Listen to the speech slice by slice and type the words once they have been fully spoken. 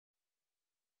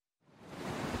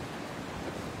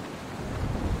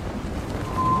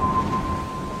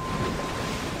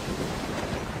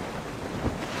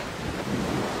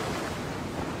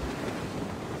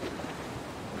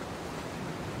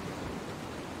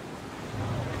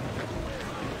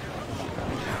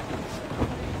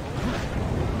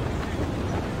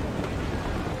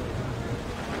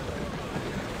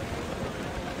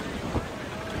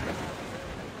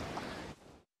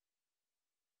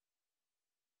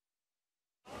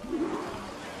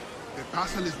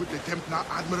parcel is with the Templar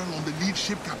Admiral on the lead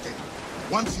ship, Captain.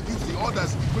 Once he gives the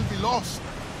orders, it will be lost.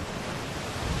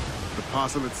 The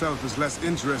parcel itself is less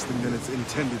interesting than its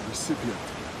intended recipient.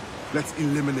 Let's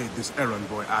eliminate this errand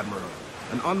boy, Admiral,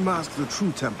 and unmask the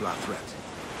true Templar threat.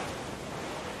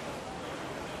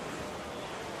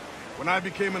 When I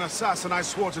became an assassin, I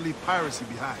swore to leave piracy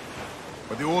behind.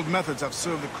 But the old methods have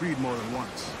served the creed more than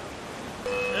once.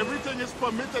 Everything is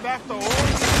permitted after all.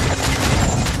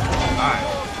 Aye,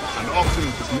 and often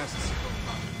it is necessary.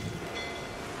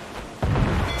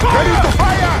 Ready to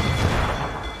fire!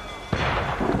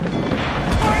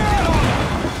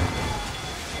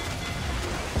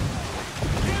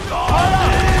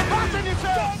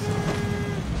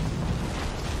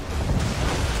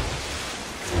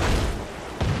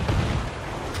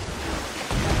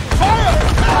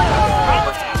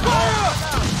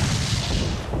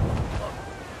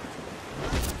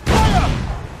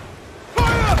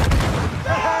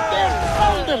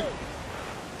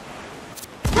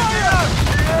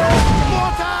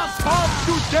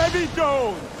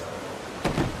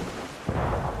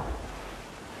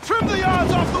 Trim the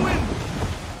yards off the wind!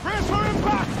 Brace for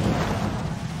impact!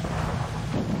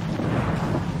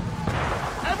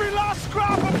 Every last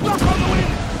scrap of duck on the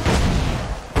wind!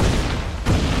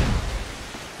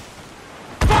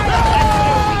 Fire!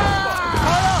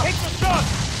 Fire! Take the shot!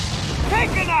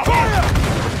 Take it out! Fire!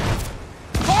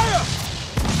 Fire!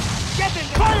 Get in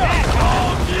the fire!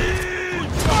 Oh, geez!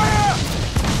 Fire!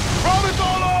 Throw it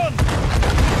all on!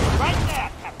 Right there,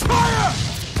 Captain! Fire!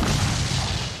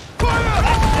 Fire!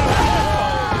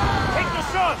 Take the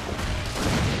shot!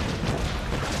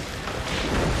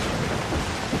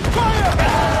 Fire!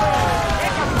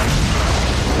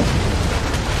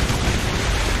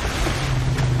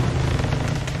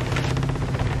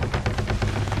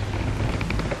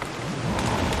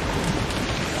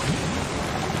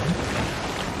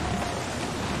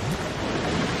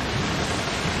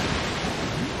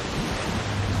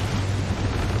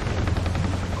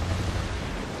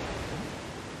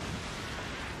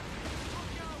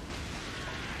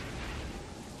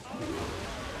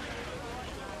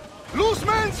 Loose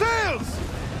man sails!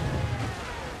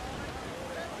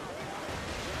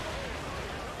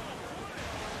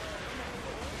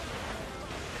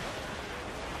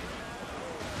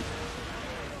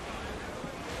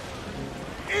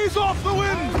 Ease off the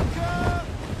wind!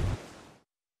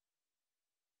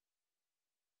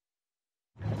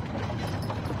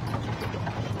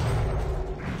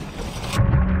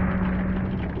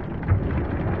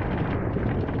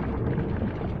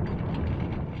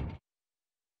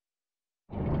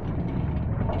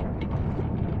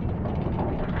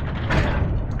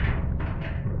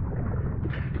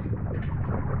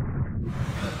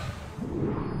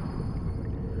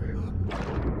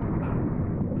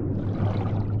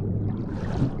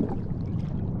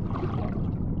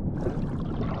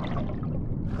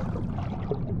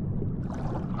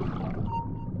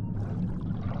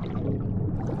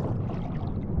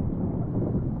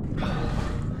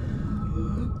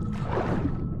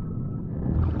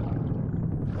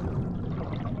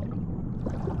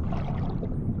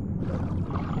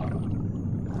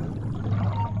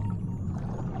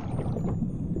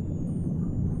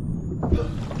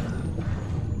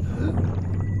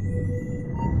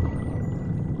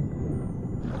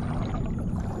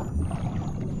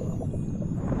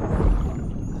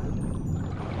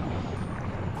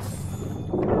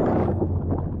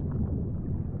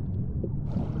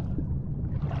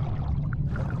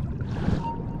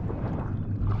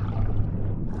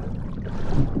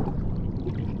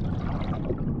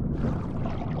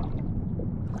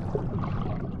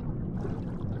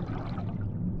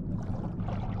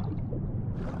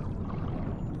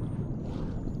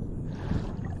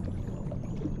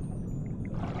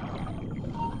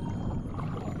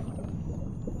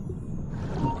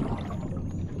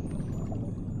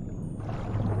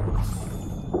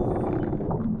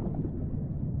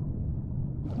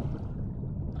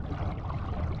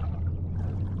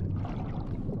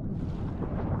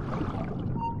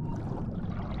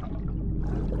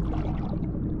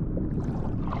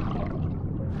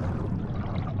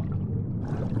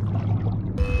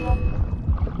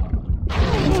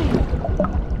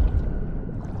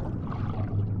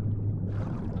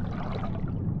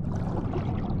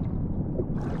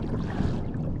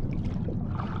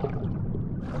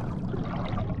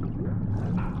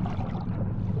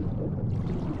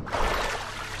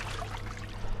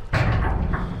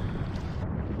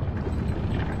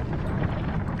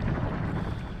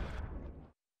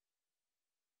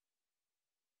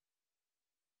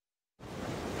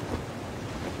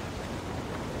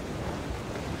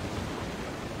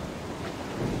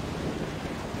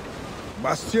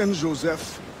 Bastien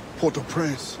Joseph,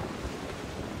 Port-au-Prince.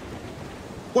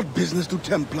 What business do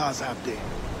Templars have there?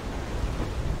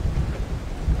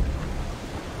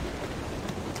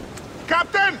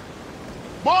 Captain!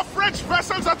 More French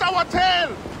vessels at our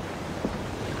tail!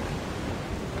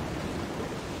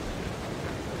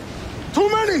 Too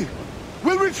many!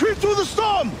 We'll retreat through the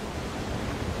storm!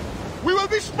 We will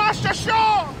be smashed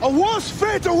ashore! A worse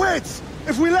fate awaits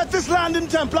if we let this land in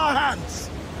Templar hands!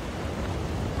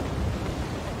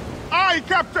 Aye,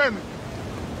 Captain!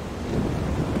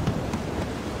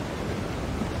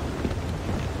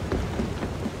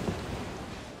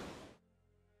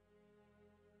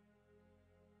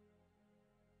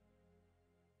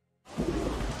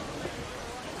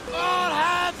 All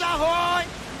hands ahoy!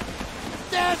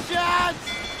 Station!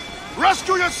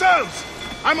 Rescue yourselves!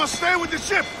 I must stay with the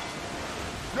ship!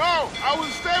 No, I will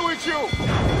stay with you!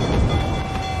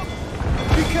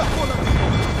 Be careful of me!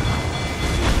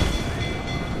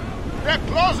 They're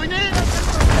closing in!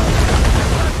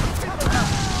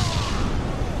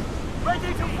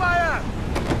 Ready to fire!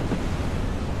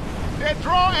 They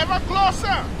draw ever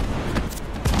closer!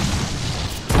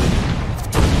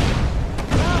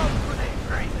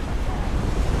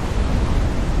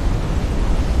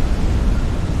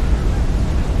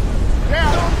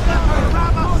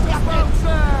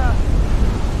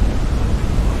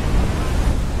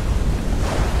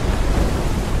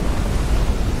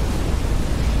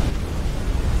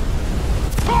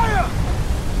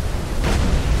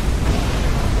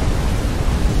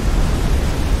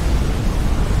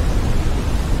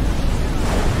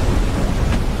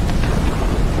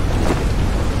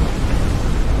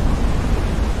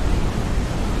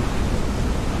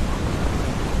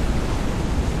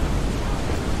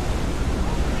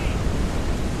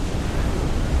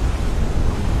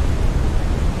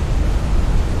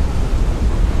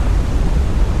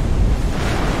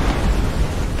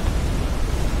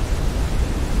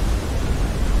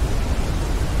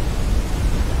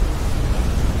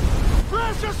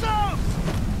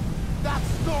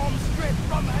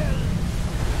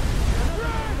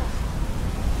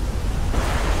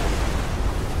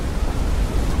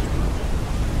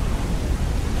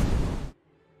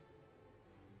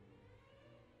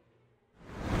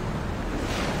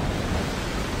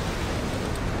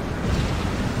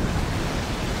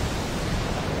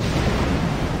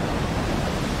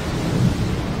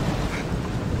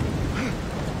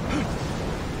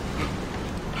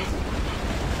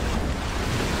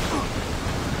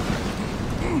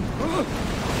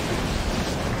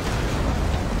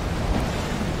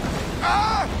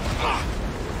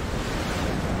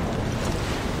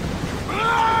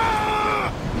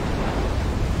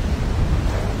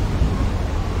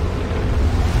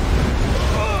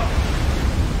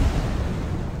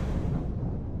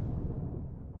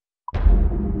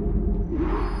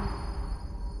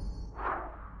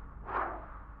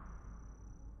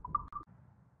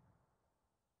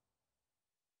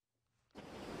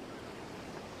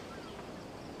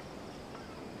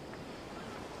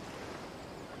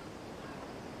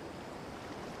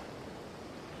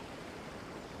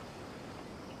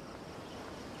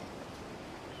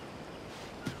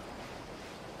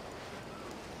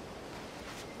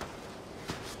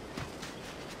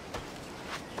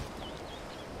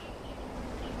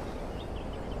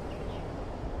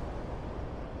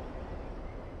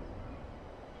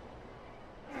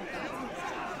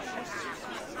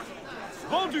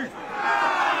 Vendu!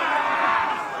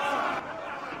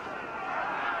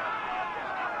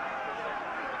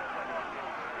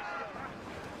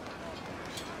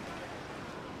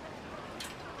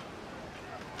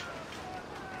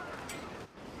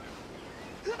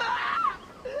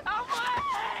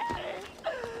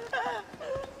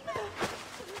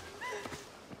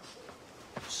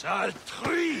 Sale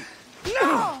truie!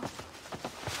 Non!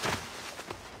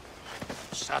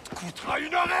 Ça te coûtera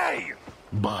une oreille!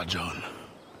 Bah, John.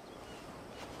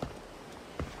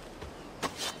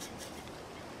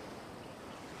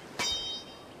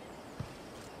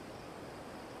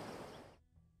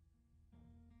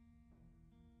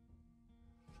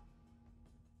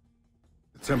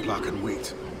 The Templar can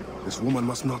wait. This woman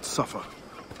must not suffer.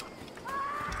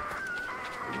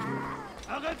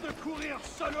 Arrête de courir,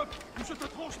 salope, ou je te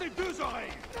tranche les deux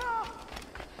oreilles!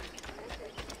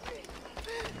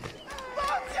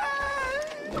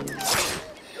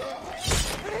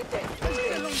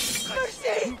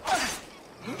 Mercy!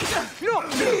 No,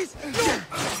 please! No,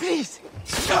 please!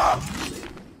 Stop!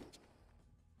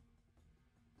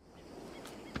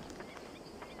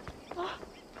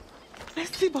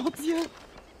 Merci, bon Dieu.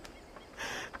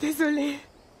 Désolé.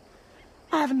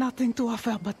 I have nothing to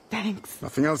offer but thanks.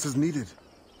 Nothing else is needed.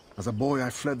 As a boy, I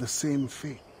fled the same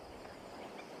fate.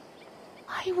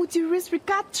 Why would you risk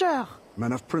recapture?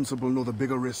 Men of principle know the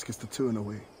bigger risk is to turn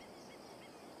away.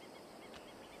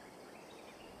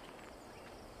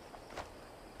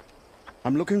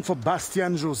 I'm looking for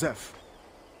Bastienne Joseph.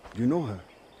 Do you know her?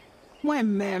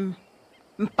 Moi-même,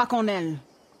 pas qu'on elle.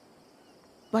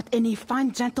 But any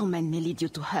fine gentleman may lead you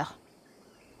to her.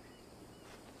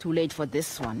 Too late for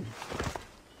this one.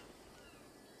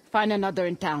 Find another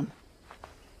in town.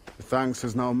 The thanks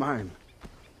is now mine.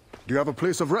 Do you have a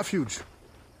place of refuge?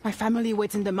 My family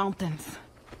waits in the mountains.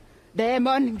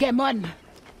 Démon, Gemon.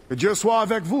 Et Dieu soit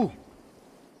avec vous.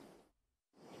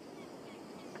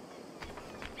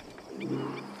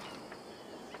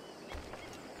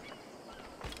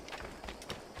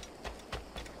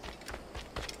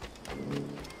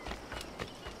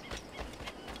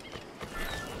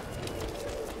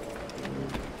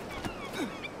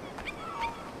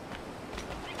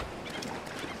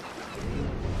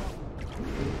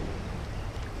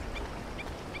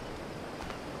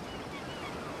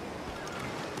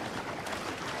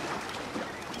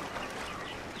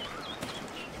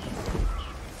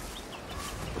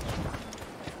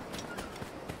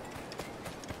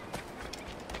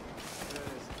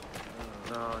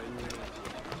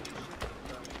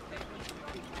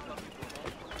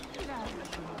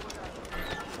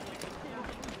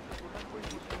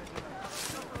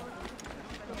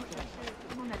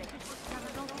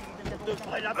 De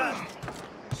près là-bas.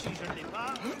 Si je ne l'ai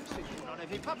pas, c'est que vous n'en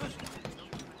avez pas besoin.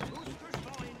 Tout ce que je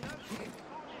vends est neuf.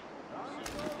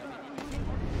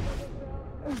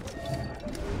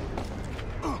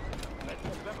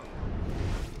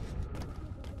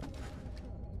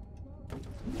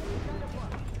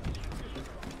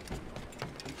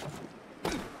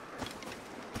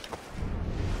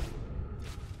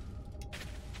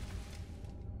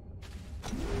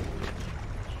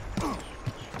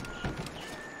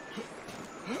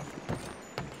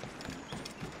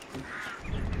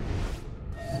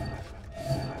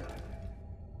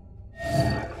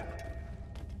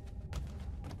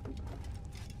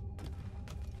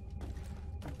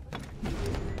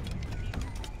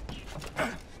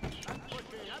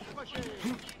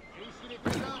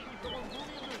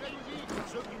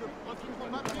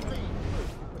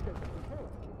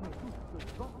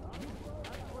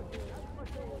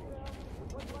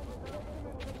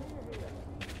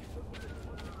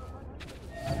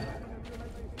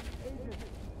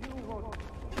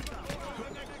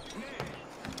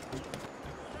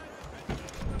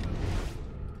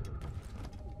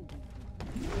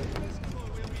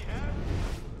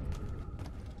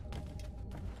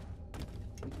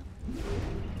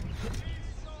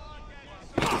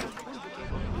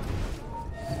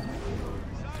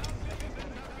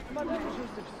 Madame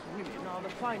Joseph's women are the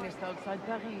finest outside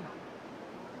Paris.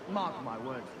 Mark my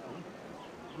words,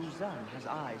 though. Luzanne has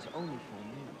eyes only for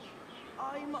me.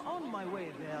 I'm on my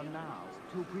way there now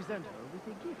to present her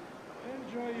with a gift.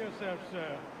 Enjoy yourself,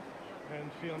 sir.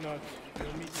 And fear not,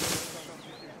 you'll meet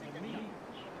with me.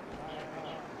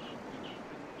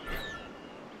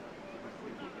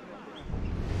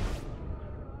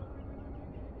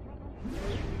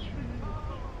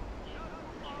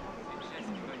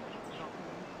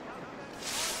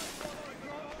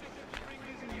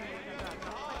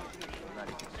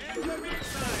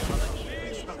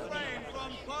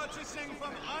 From purchasing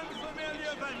from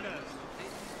unfamiliar vendors.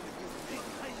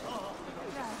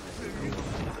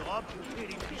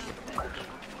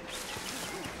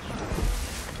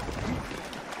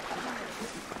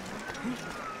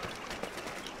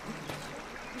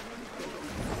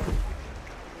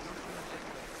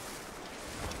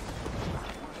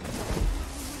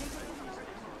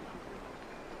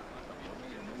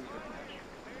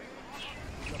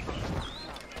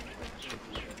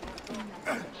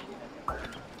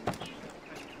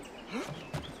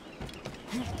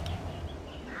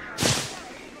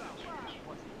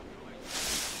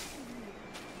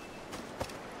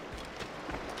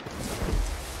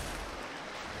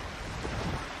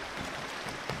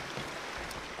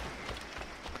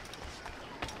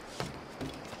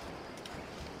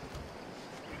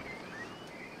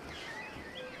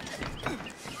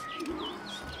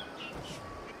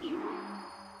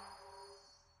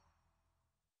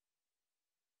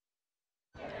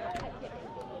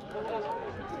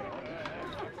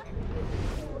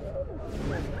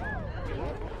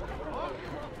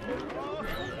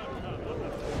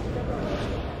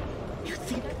 You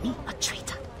think me a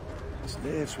traitor?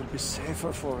 Slaves will be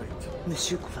safer for it.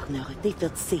 Monsieur Gouverneur, they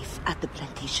felt safe at the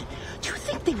plantation. Do you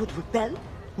think they would rebel?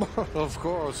 Of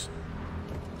course.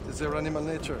 It's their animal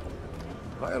nature.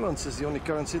 Violence is the only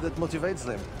currency that motivates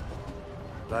them.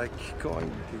 Like going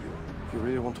to you. If you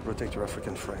really want to protect your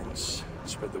African friends,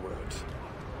 spread the word.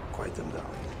 Quiet them down.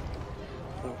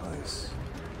 Otherwise...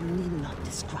 You need not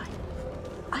describe.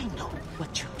 I know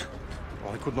what you do.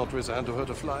 I could not raise a hand to hurt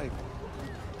a fly.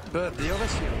 But the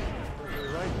overseers have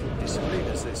the right to discipline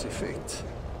as they see fit.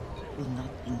 Will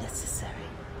not be necessary.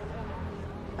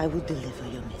 I will deliver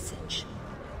your message.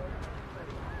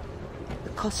 The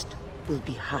cost will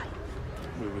be high.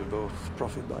 We will both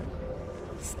profit by it.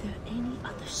 Is there any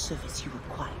other service you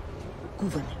require,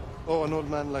 Gouverneur? Oh, an old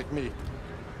man like me.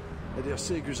 I dare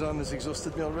say Guzan has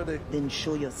exhausted me already. Then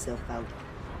show yourself out.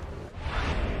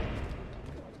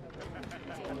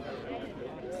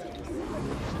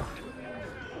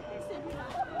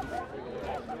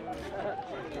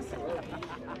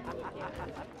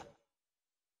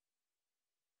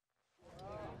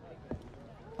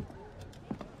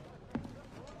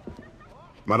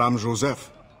 Madame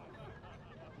Joseph.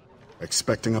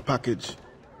 Expecting a package.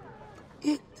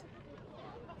 It.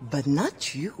 But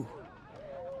not you.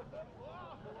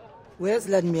 Where's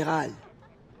l'Admiral?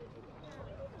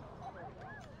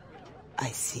 I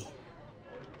see.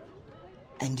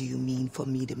 And do you mean for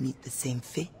me to meet the same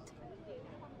fate?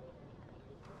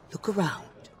 Look around.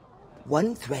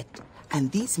 One threat,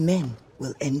 and these men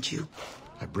will end you.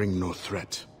 I bring no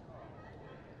threat.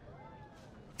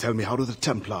 Tell me, how do the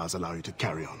Templars allow you to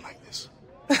carry on like this?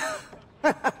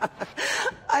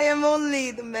 I am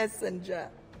only the messenger.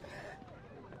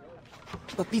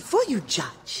 But before you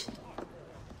judge,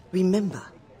 remember,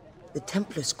 the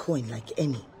Templars' coin, like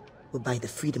any, will buy the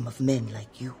freedom of men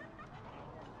like you.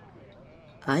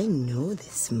 I know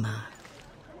this man.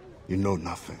 You know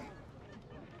nothing.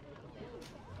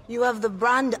 You have the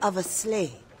brand of a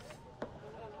slave,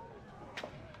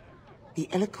 the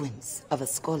eloquence of a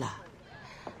scholar,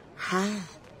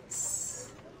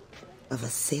 hands of a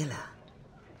sailor,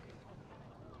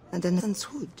 and an ensign's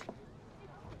hood.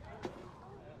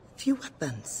 Few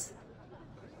weapons.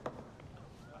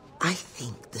 I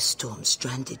think the storm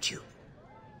stranded you.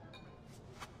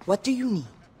 What do you need?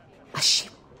 A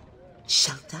ship?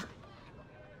 Shelter?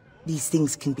 These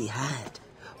things can be had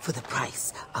for the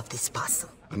price of this parcel.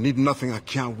 I need nothing I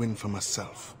can't win for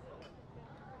myself.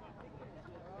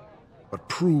 But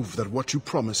prove that what you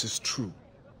promise is true.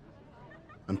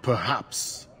 And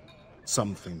perhaps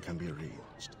something can be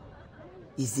arranged.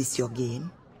 Is this your game?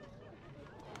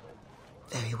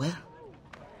 Very well.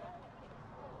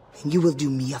 Then you will do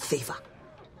me a favor.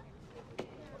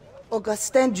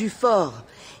 Augustin Dufort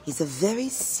is a very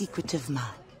secretive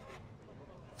man.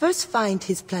 First find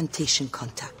his plantation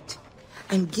contact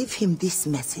and give him this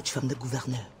message from the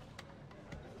gouverneur.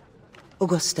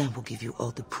 Augustin will give you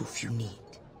all the proof you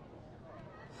need.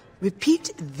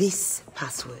 Repeat this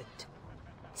password.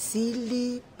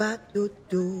 Sili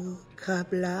Badodo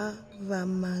Kabla va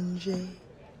manger.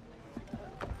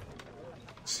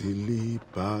 Sili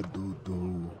pas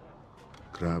dodo,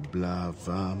 crabla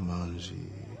va manger.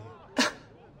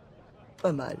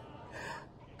 Pas mal.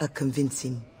 A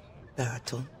convincing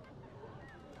baritone.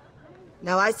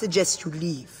 Now I suggest you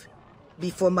leave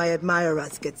before my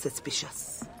admirers get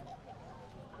suspicious.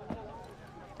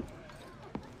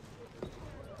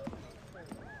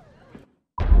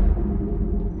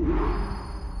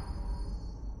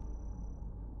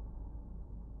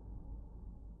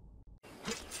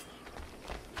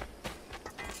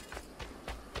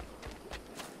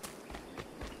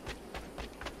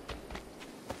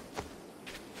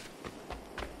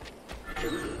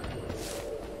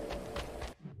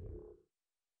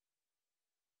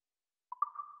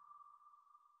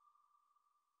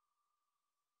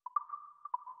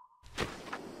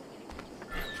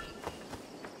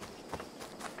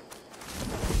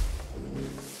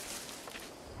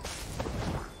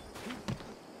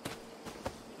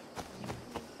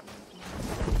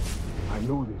 I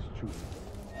know this truth.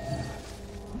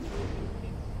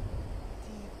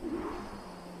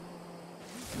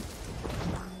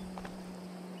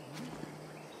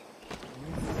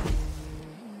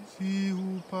 Si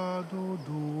ou pas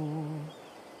dodo,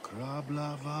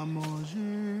 crabla va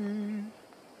manger.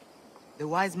 The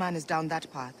wise man is down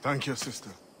that path. Thank you, sister.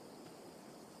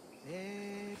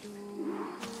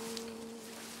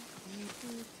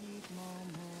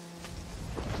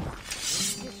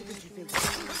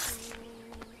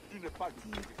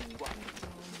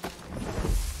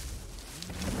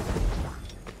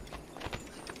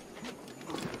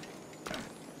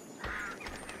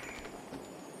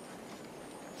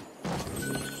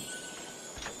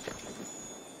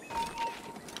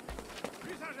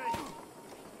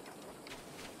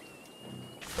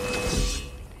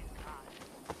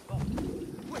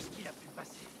 Où est-ce qu'il a pu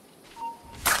passer?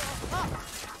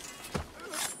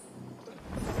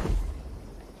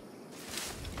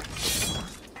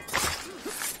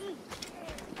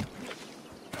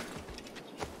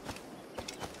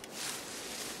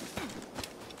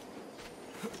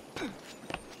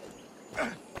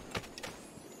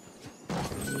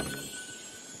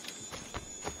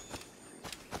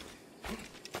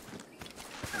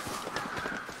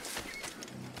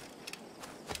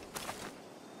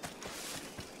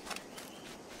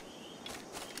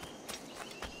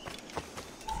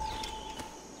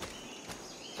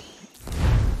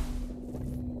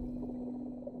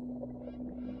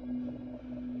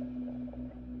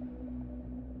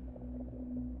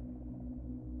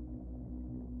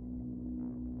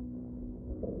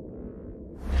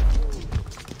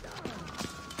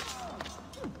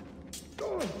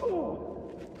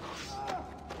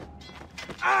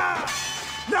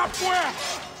 Échappe-moi!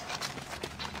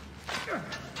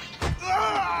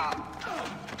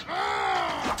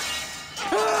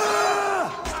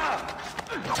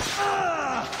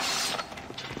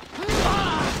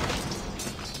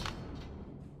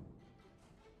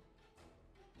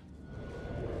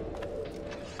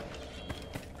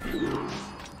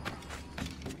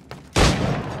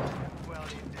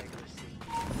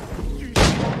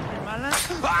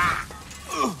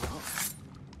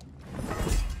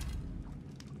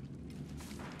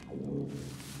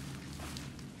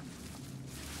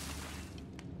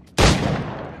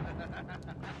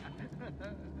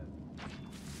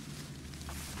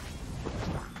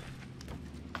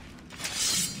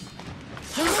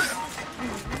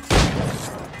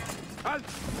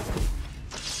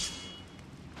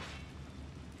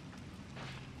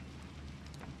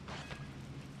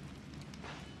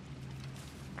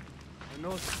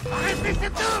 Arrêtez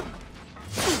cet homme!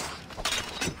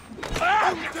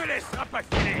 Ah, on te laissera pas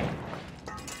filer!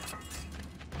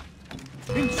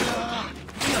 Une sœur!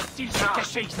 Un hostile se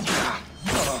cachait ici!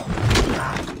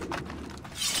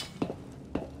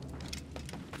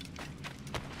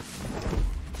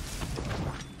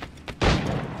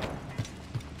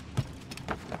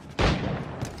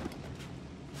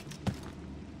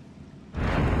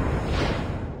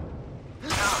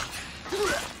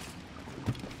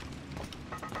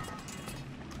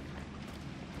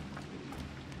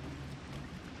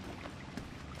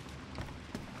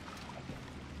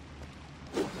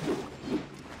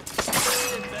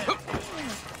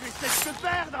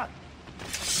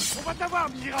 On va t'avoir,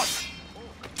 Mira!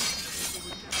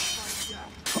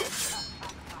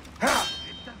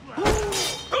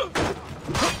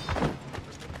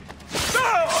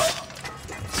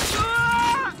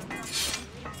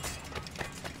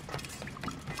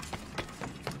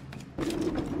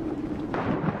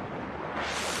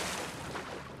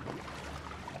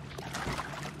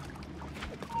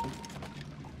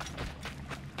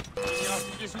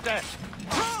 Il est sous terre!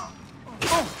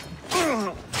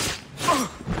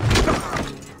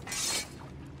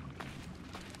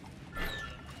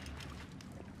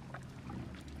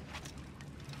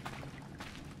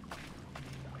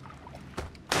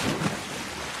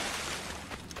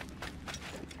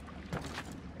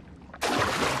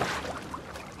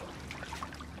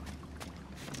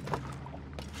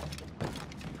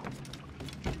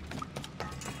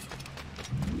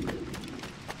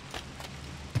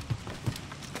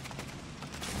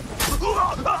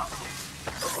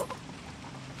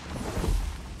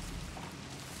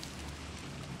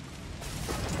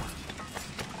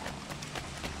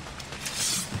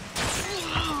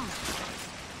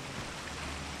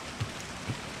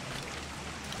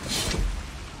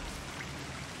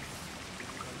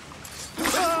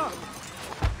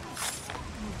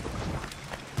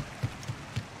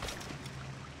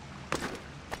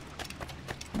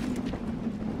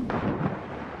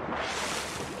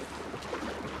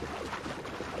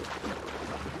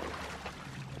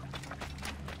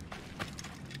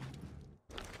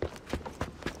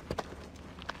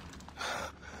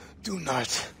 Do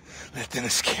not let them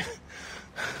escape.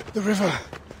 The river.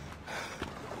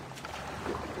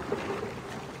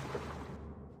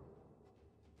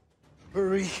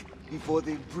 Hurry before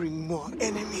they bring more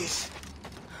enemies.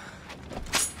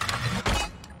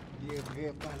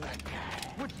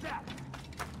 What's that?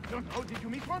 Don't know, did you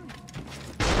meet one?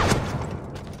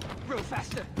 Row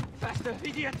faster! Faster,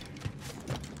 idiot!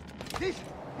 This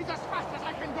is as fast as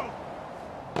I can go!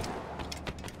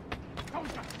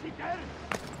 Don't just sit there!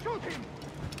 Shoot him!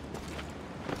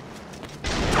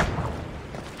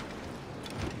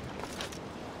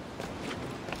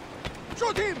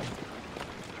 Shoot him!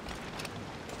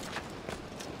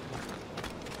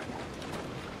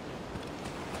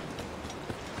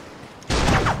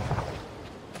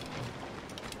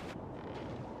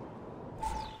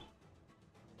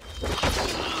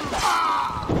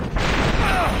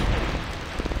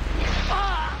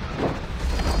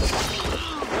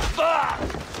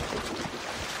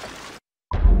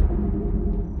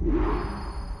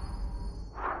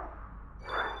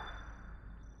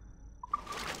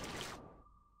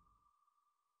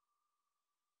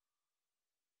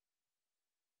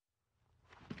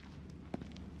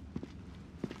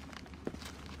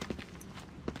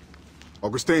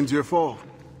 Augustin, Dieu fort.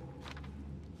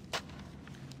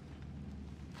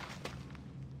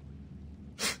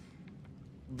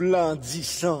 Blanc dit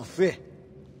sans fait.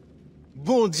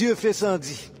 Bon Dieu fait sans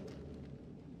dit.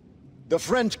 The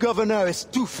French governor is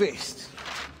two-faced.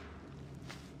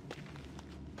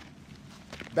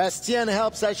 Bastien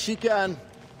helps as she can,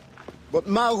 but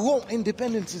Maroon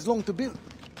independence is long to build.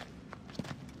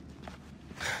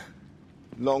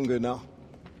 Longer now.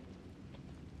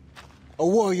 A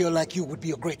warrior like you would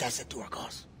be a great asset to our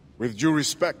cause. With due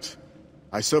respect,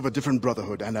 I serve a different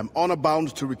brotherhood, and am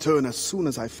honor-bound to return as soon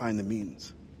as I find the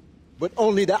means. But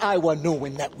only the Iwa know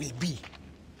when that will be.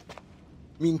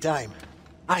 Meantime,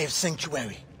 I have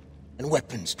sanctuary and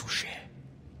weapons to share.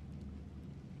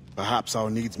 Perhaps our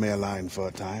needs may align for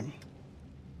a time.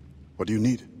 What do you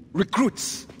need?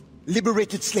 Recruits,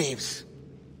 liberated slaves.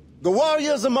 The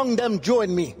warriors among them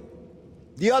join me.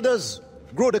 The others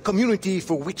grow the community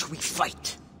for which we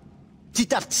fight.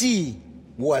 Titapti,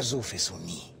 oiseau fait son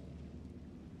nid.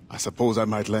 I suppose I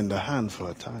might lend a hand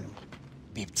for a time.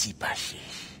 Bipti Pashi.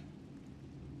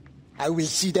 I will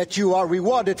see that you are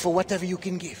rewarded for whatever you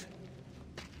can give.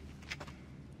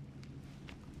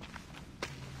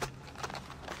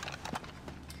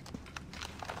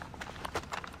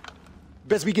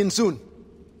 Best begin soon.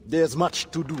 There's much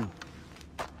to do.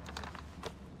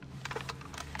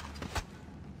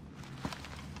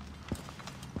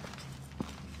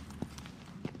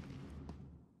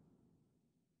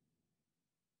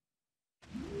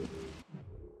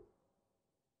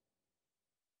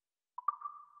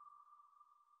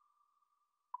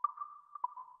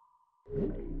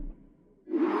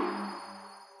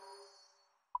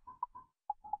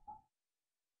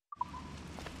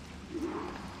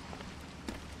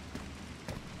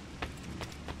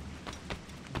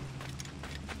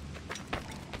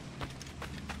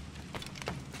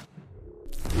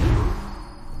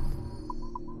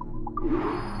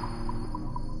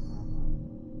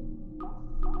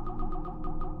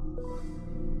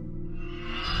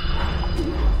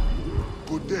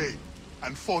 Good day,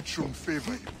 and fortune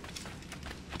favor you.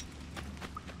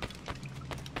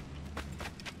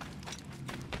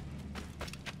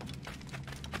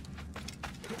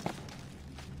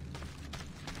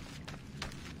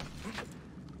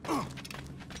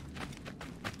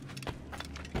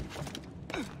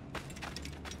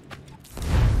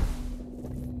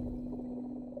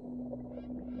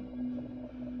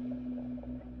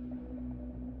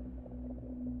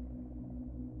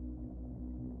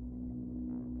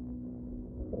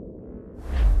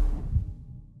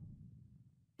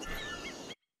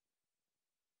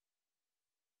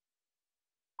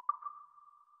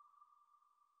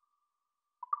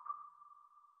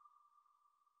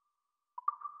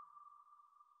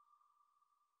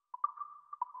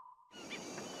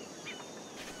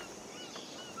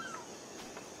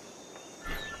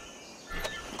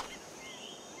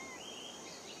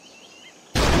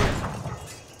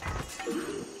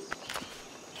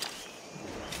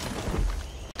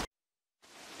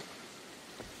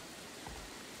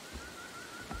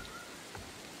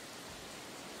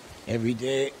 Every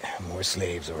day, more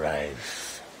slaves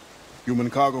arrive. Human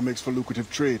cargo makes for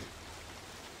lucrative trade.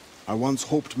 I once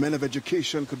hoped men of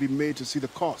education could be made to see the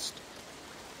cost.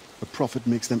 The profit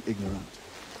makes them ignorant.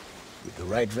 With the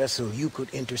right vessel, you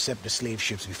could intercept the slave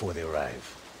ships before they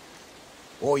arrive.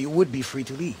 Or you would be free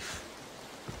to leave.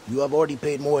 You have already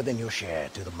paid more than your share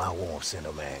to the Mawon of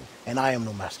Saint-Domingue, and I am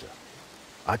no master.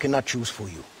 I cannot choose for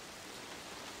you.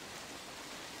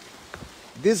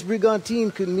 This brigantine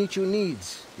could meet your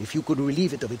needs if you could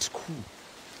relieve it of its crew.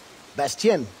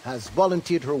 Bastien has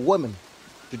volunteered her women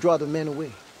to draw the men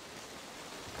away.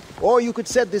 Or you could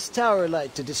set this tower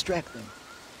light to distract them.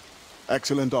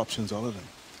 Excellent options, all of them.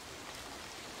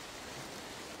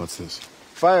 What's this?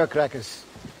 Firecrackers.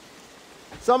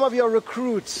 Some of your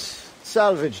recruits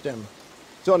salvaged them.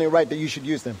 It's only right that you should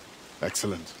use them.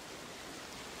 Excellent.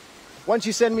 Once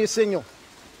you send me a signal,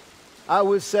 I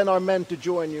will send our men to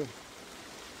join you.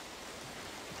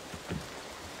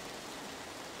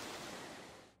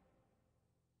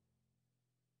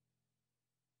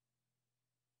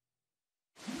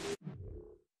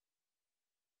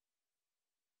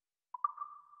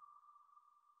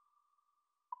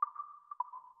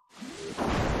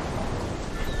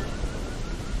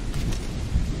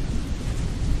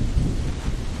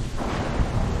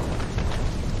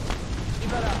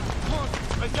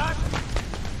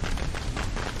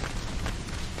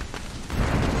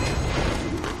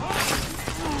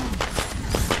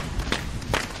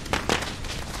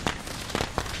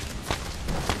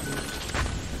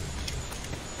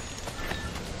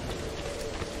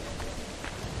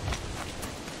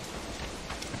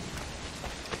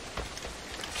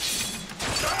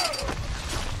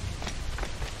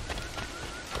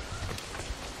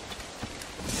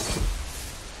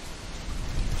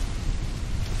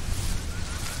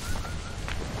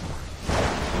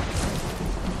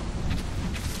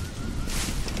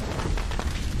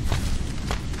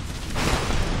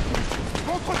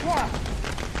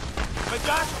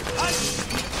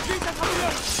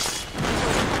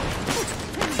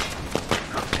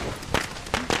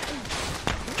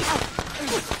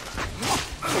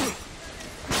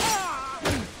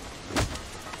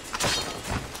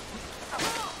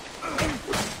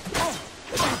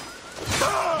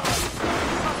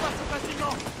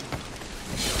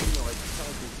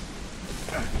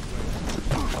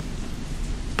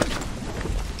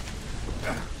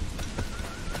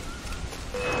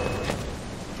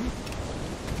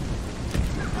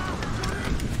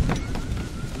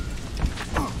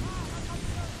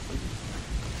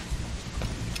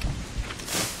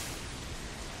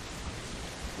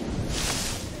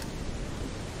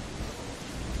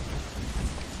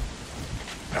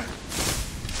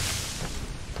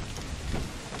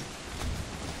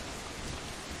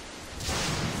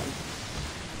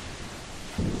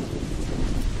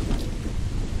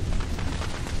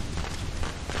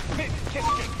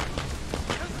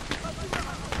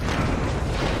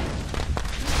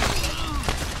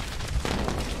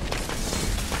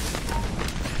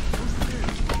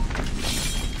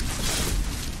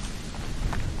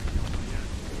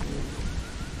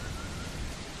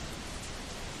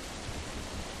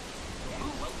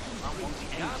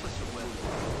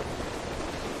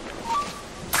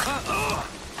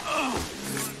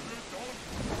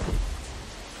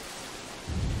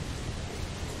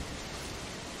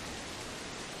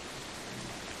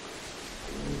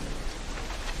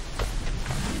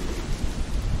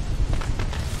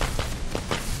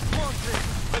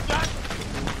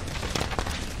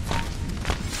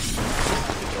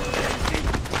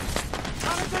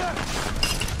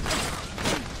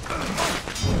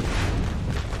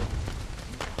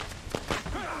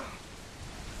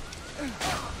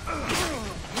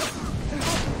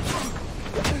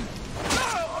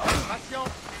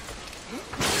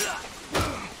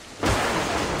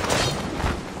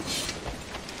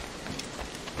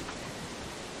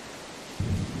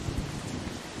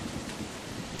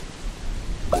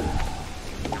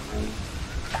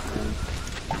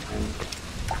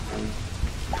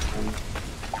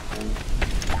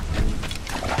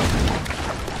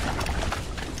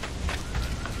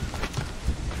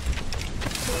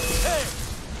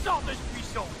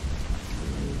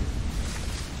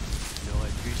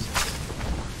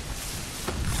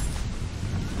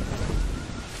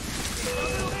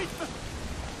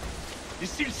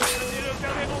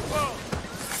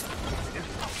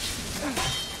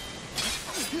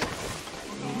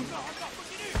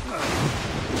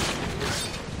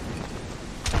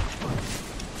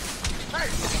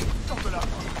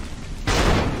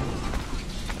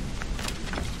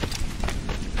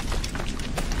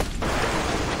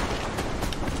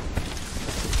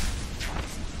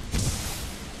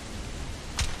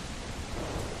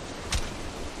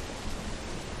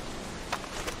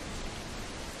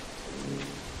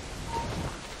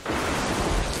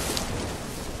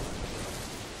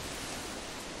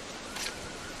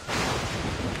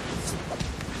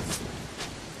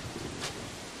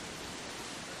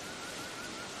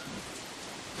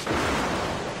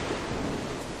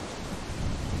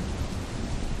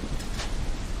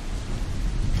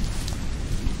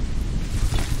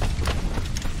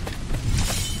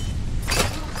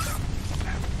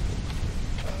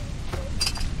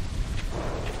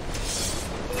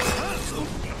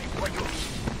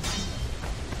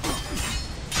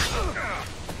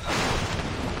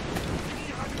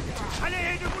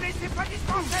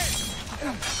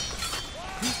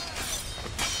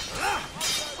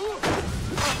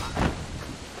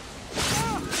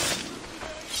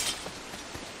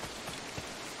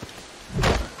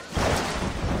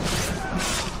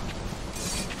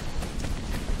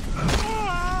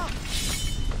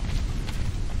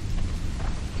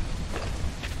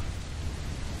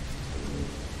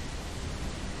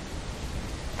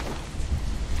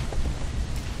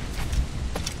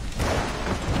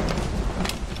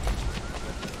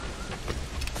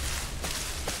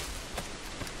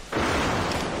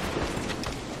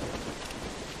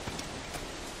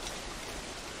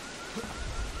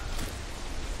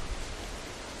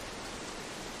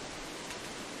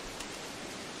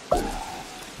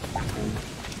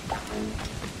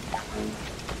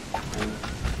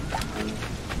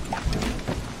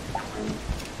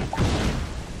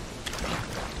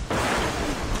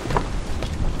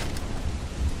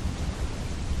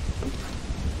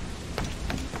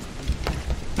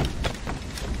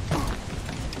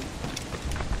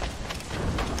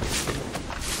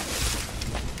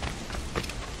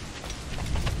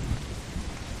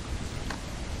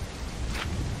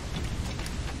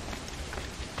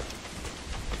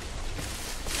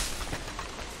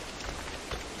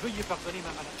 Veuillez pardonner ma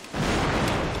maladie.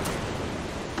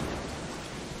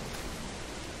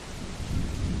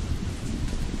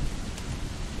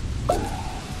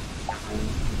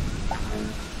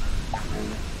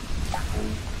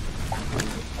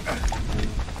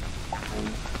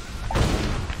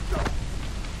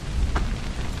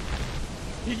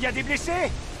 Il y a des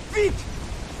blessés! Vite!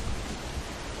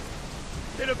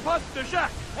 C'est le poste de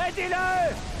Jacques! Aidez-le!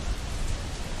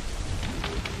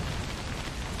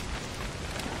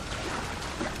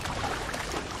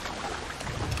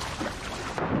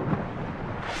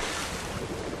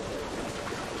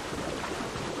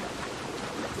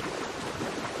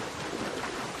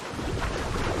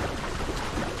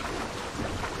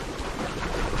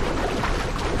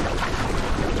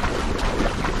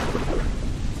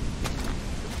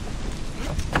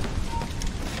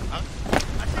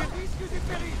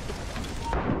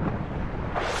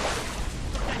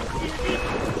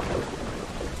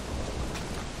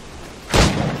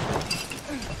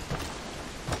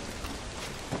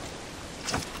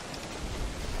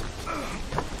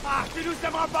 Ah, tu nous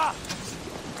aimeras pas!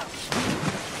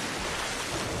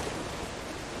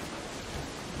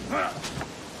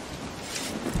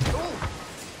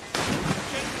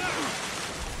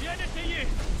 Bien essayé!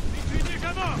 Mais tu es déjà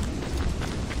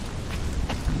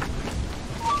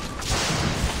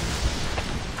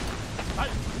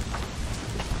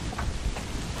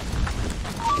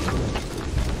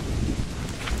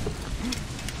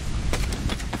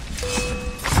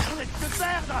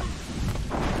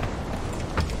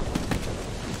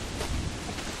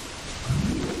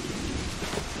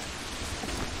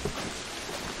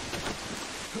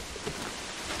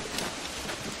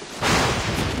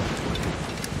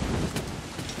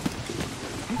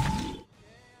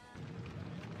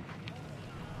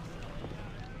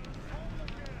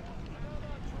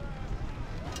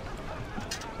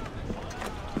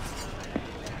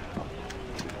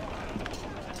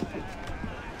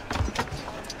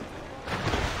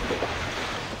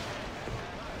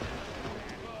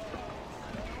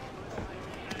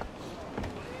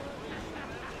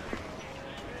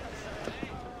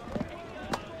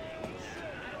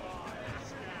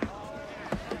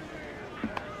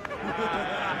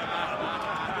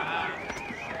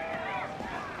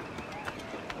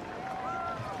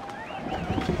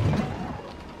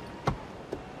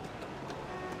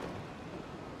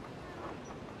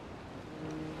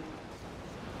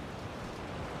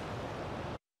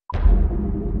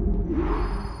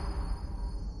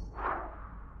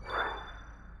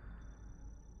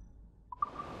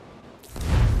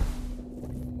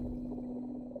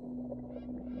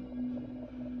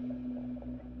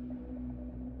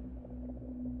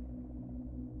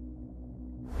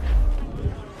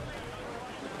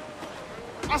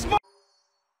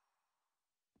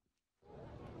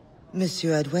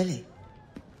Monsieur Adwele,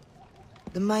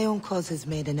 the Mayon cause has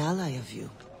made an ally of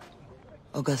you.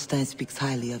 Augustin speaks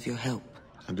highly of your help.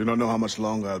 I do not know how much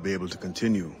longer I'll be able to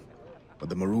continue, but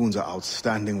the Maroons are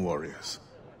outstanding warriors.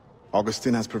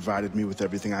 Augustin has provided me with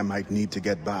everything I might need to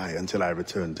get by until I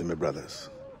return to my brothers.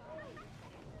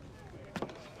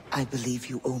 I believe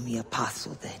you owe me a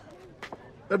parcel then.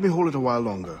 Let me hold it a while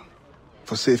longer,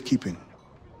 for safekeeping.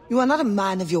 You are not a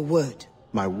man of your word.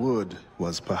 My word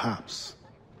was perhaps.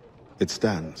 It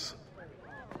stands.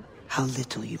 How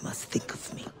little you must think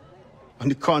of me. On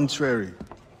the contrary,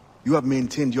 you have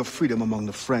maintained your freedom among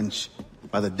the French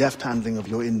by the deft handling of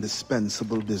your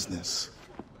indispensable business.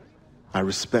 I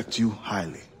respect you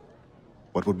highly,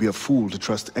 but would be a fool to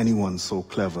trust anyone so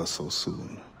clever so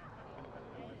soon.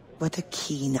 What a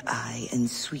keen eye and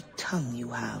sweet tongue you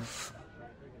have.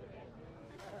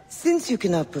 Since you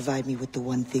cannot provide me with the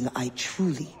one thing I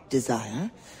truly desire,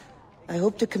 I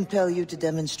hope to compel you to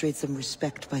demonstrate some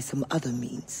respect by some other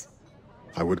means.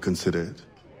 I would consider it.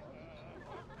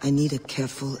 I need a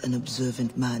careful and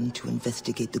observant man to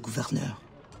investigate the gouverneur.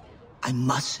 I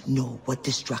must know what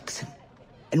distracts him,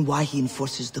 and why he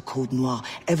enforces the Code Noir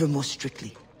ever more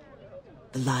strictly.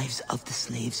 The lives of the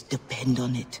slaves depend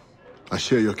on it. I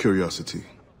share your curiosity.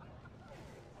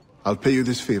 I'll pay you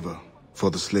this favor for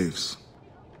the slaves.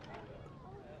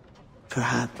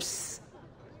 Perhaps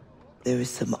there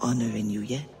is some honor in you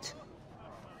yet.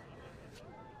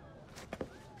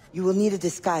 You will need a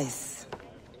disguise.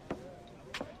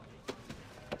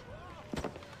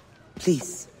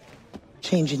 Please,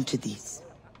 change into these.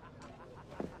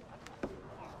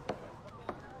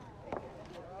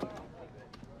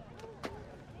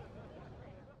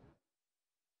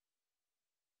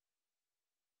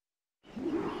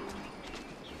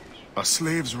 A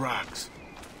slave's rags.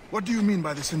 What do you mean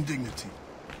by this indignity?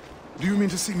 Do you mean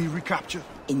to see me recaptured?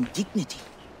 Indignity?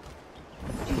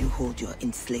 Do you hold your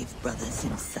enslaved brothers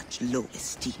in such low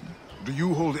esteem? Do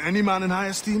you hold any man in high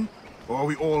esteem? Or are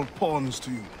we all pawns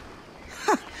to you?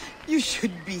 You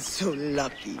should be so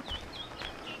lucky.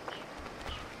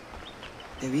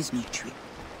 There is no trick.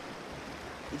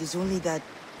 It is only that,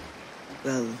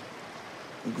 well,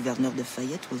 the Gouverneur de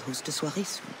Fayet will host a soirée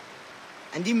soon.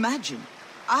 And imagine,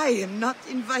 I am not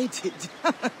invited.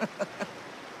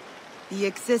 The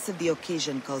excess of the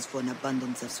occasion calls for an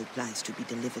abundance of supplies to be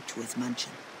delivered to his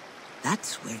mansion.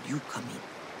 That's where you come in.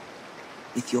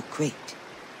 With your crate,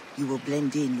 you will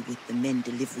blend in with the men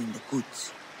delivering the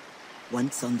goods.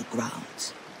 Once on the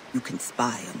grounds, you can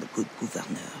spy on the good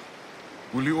gouverneur.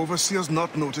 Will the overseers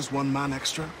not notice one man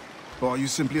extra? Or are you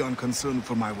simply unconcerned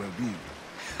for my well-being?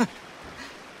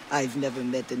 I've never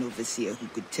met an overseer who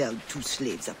could tell two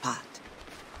slaves apart.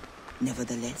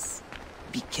 Nevertheless,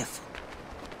 be careful.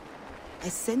 I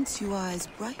sense you are as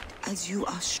bright as you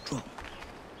are strong.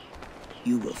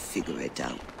 You will figure it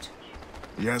out.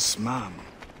 Yes, ma'am.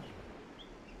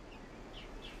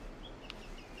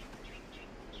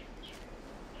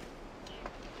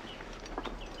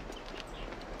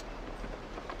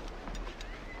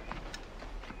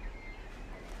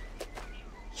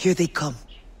 Here they come.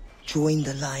 Join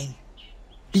the line.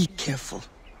 Be careful.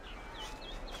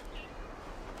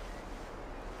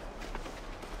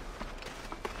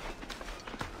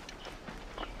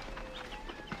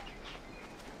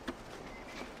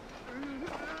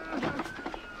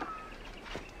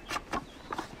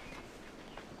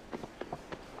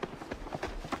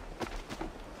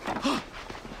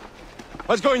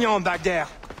 What's going on back there?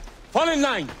 Fall in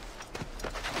line!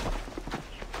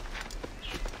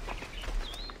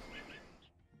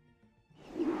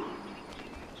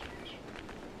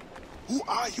 Who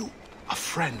are you? A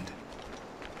friend.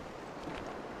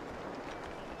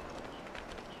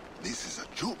 This is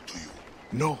a joke to you.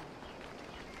 No.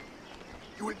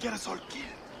 You will get us all killed.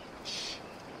 Shh.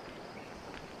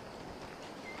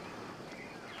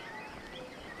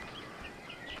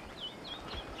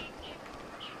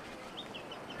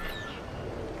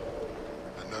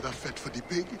 Another fete for the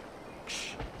pig?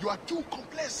 Shh. You are too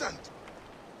complacent.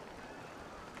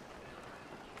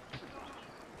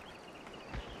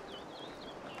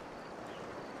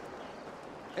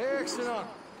 Excellent.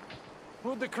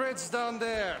 Put the crates down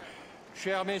there,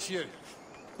 chers messieurs.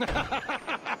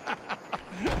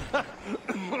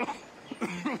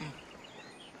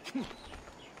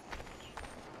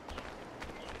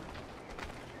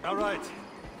 All right,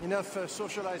 enough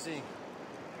socializing.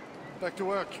 Back to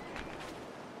work.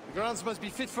 The grounds must be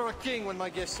fit for a king when my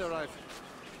guests arrive.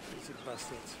 Lazy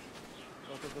bastards.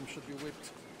 Both of them should be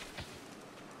whipped.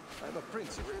 I'm a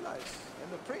prince, you realize?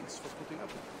 I'm a prince for putting up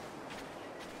with it.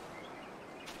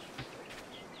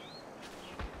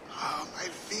 Ah, my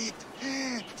feet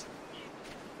hurt.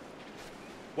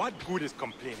 What good is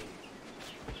complaining?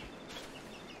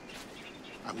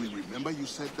 I will remember you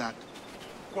said that.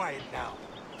 Quiet now.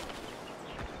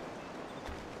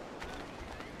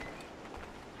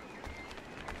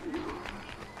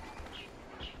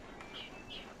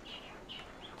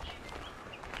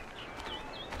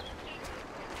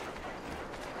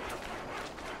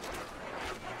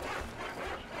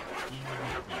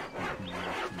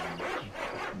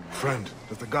 Friend,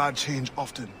 does the guard change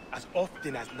often? As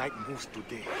often as night moves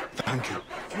today. Thank you.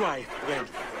 If you are a friend,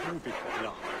 move it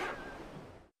along.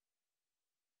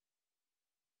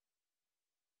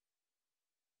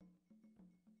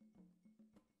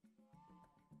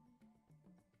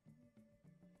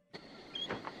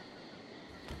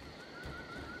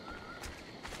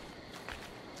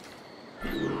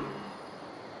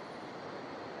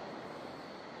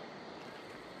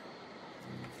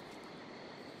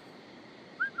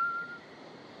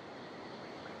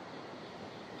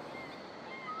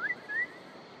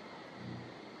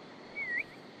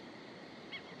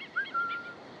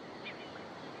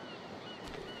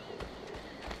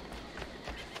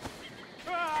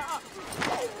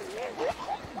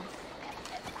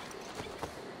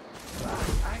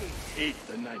 I hate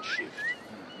the night shift.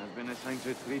 I've been assigned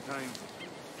to it 3 times.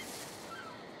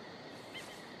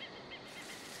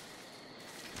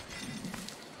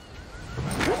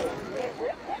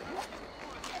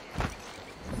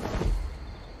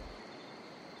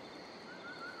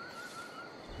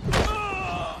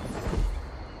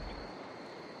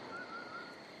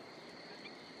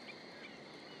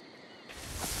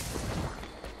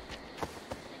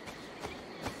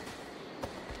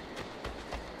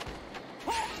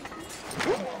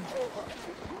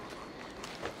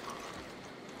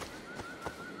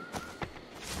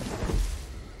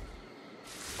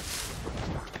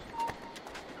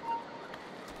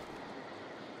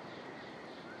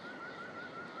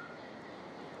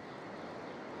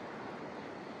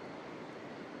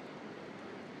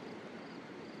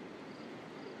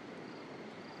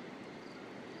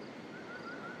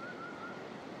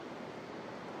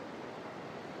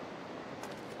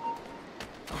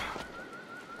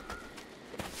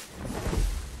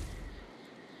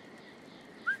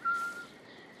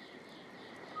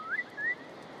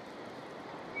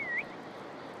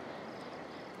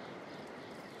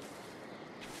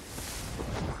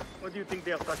 What do you think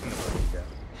they are talking about in there?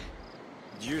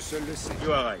 Dieu seul le sait.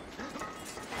 You are right.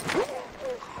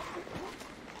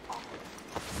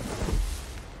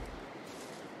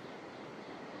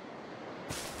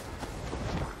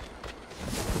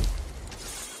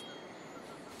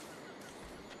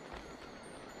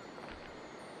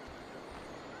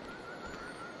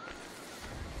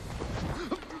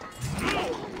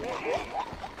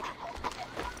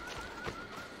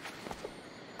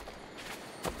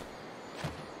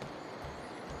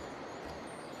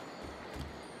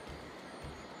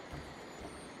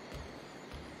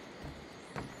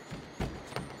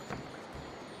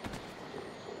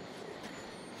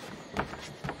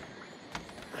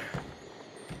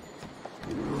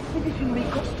 Expedition may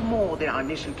cost more than our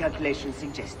initial calculations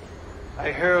suggested.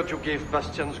 I heard you gave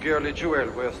Bastian's girl a jewel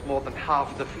worth more than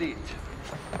half the fleet.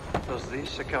 Does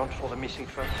this account for the missing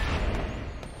funds?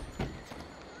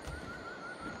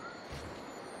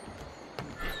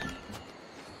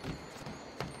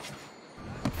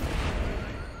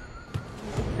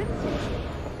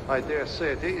 I dare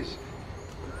say it is,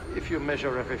 if you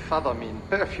measure every fathom in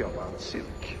perfume and silk.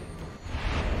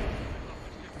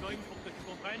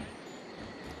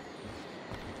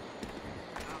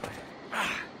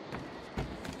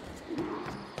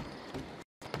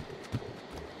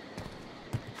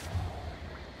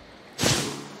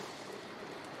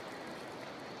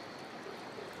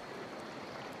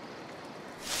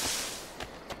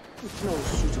 If no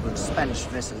suitable Spanish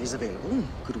vessel is available,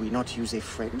 could we not use a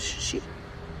French ship?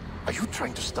 Are you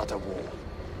trying to start a war?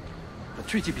 The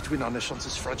treaty between our nations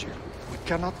is fragile. We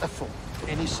cannot afford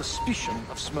any suspicion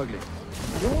of smuggling.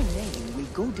 Your name will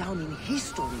go down in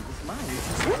history with mine to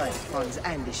supply funds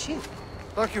and the ship.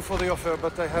 Thank you for the offer,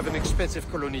 but I have an expensive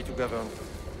colony to govern.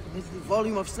 With the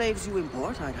volume of slaves you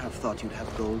import, I'd have thought you'd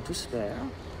have gold to spare.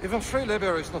 Even free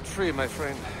labor is not free, my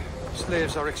friend.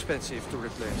 Slaves are expensive to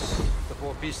replace. The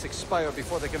poor beasts expire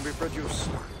before they can reproduce.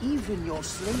 Even your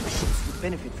slave ships would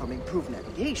benefit from improved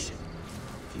navigation.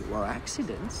 Fewer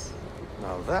accidents.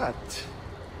 Now that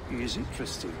is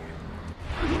interesting.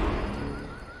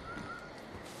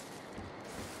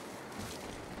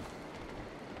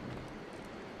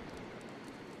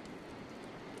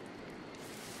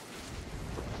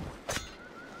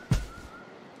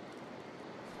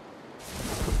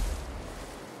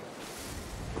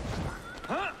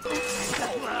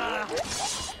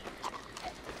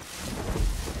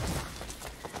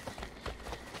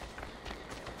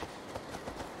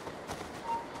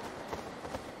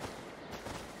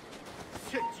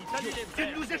 Tu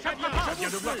ne nous échapperas pas! Ça vient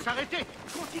de devoir s'arrêter!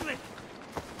 Continuez!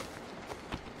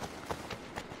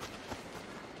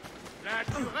 Là,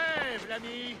 tu rêves,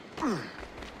 l'ami!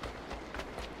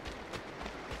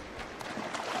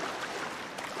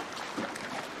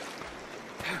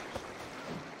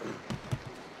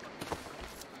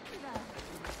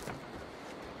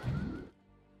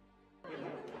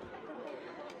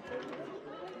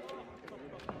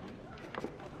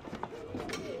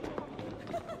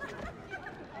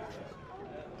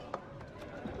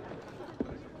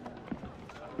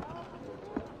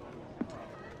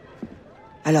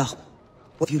 Alors,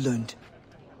 what have you learned?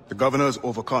 The governor is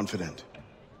overconfident.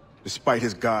 Despite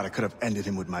his guard, I could have ended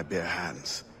him with my bare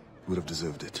hands. He would have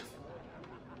deserved it.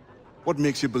 What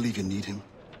makes you believe you need him?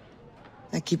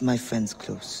 I keep my friends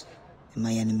close, and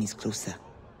my enemies closer.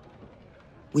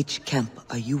 Which camp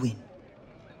are you in?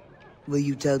 Will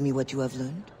you tell me what you have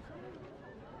learned?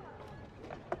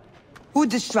 Who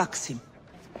distracts him?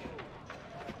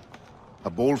 A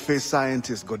bold-faced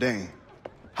scientist, Godin,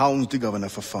 hounds the governor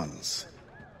for funds.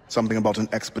 Something about an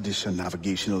expedition,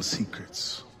 navigational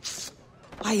secrets.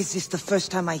 Why is this the first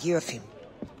time I hear of him?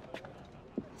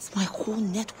 Is my whole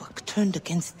network turned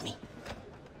against me?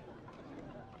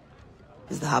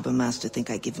 Does the harbor master think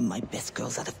I give him my best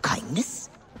girls out of kindness?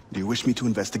 Do you wish me to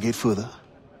investigate further?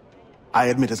 I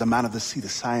admit, as a man of the sea, the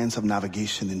science of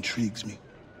navigation intrigues me.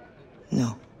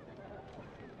 No.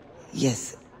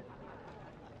 Yes.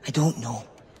 I don't know.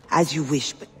 As you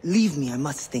wish, but leave me, I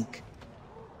must think.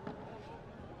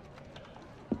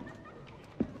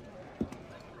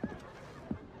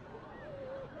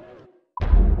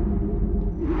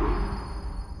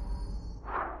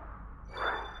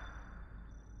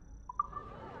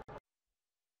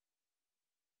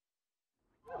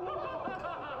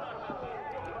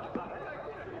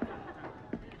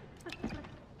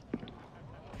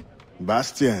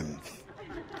 Bastien,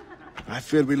 I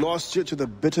fear we lost you to the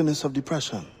bitterness of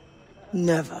depression.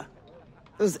 Never.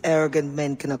 Those arrogant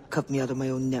men cannot cut me out of my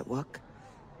own network.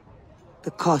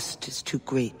 The cost is too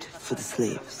great for the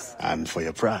slaves. And for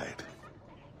your pride.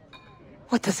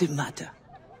 What does it matter?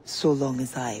 So long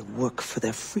as I work for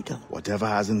their freedom. Whatever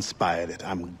has inspired it,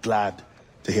 I'm glad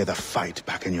to hear the fight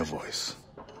back in your voice.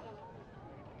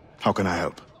 How can I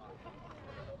help?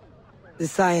 The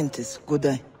scientist,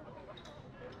 Godin.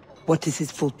 What is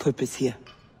his full purpose here?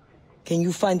 Can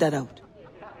you find that out?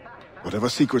 Whatever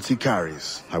secrets he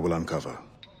carries, I will uncover.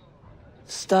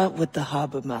 Start with the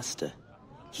harbor master.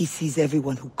 He sees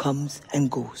everyone who comes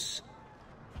and goes.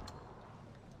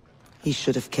 He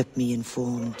should have kept me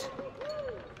informed.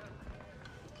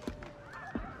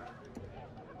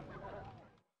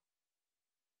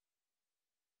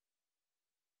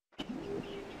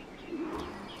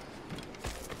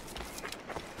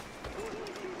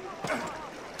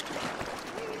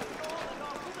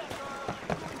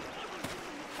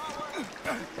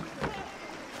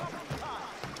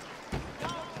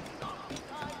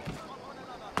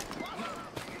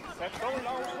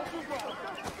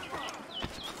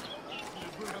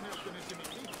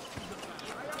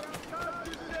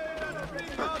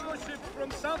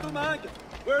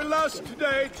 We're lost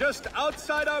today, just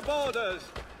outside our borders.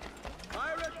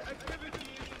 Pirate activity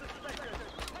is suspected.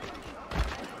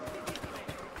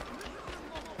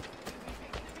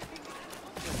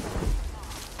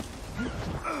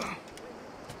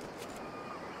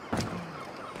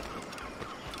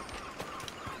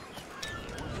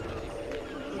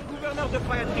 The Governor de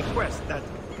Fayet requests that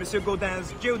Monsieur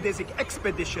Godin's geodesic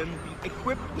expedition be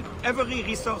equipped with every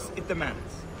resource it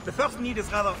demands. The first need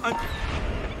is rather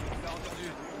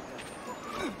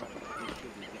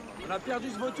On a perdu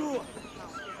ce vautour.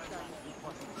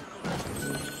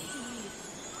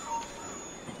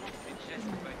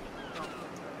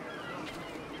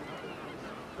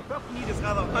 The work we need is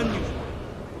rather unusual.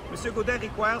 Monsieur Godin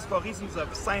requires, for reasons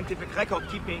of scientific record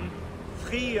keeping,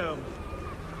 3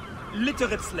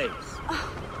 literate slaves.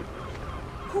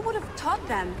 Who would have taught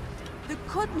them? The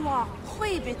Code Noir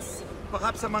prohibits.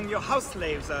 Perhaps among your house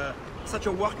slaves, such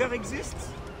a worker exists?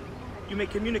 You may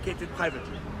communicate it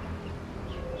privately.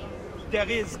 There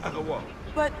is a reward.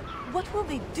 But what will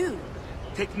they do?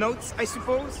 Take notes, I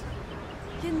suppose?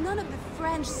 Can none of the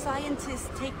French scientists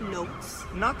take notes?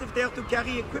 Not if they are to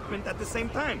carry equipment at the same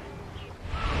time.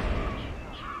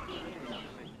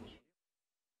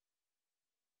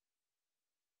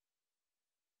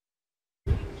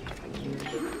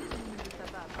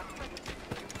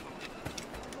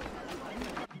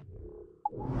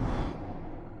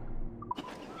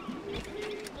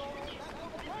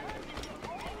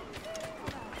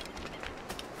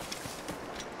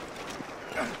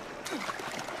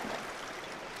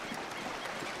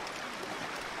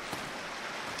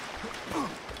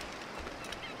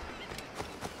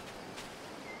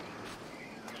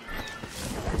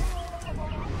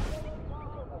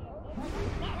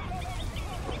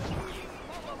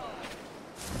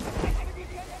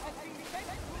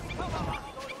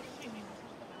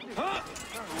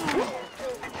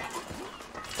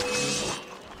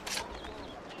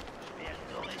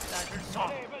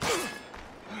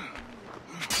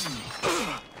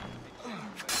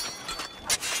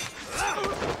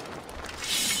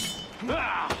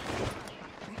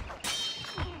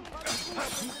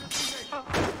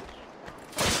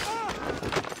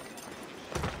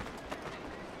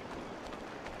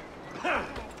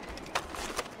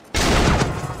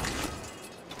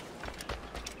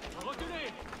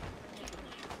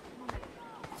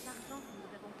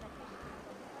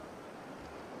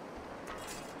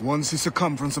 Once the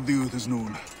circumference of the Earth is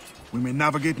known, we may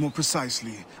navigate more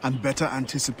precisely and better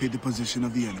anticipate the position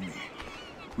of the enemy.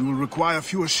 We will require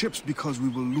fewer ships because we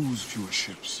will lose fewer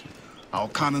ships. Our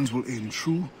cannons will aim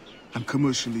true, and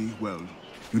commercially, well,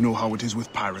 you know how it is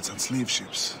with pirates and slave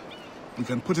ships. We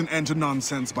can put an end to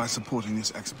nonsense by supporting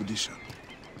this expedition.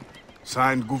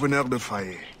 Signed, Gouverneur de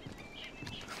Fayet.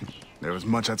 There is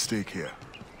much at stake here.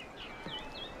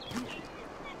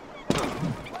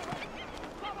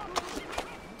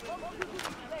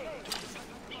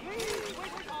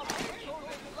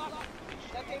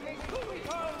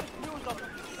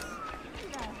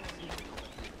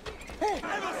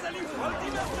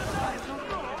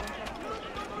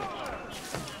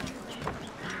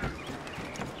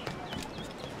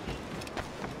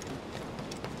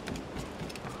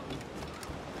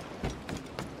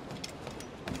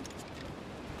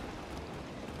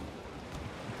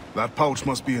 That pouch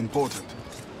must be important.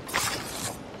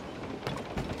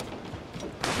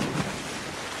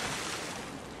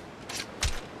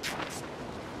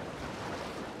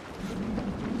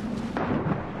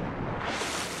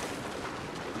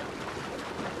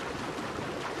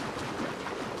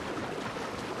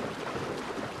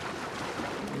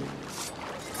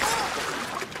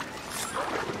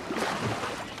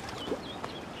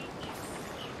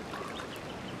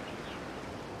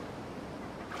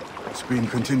 Spain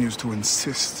continues to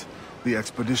insist the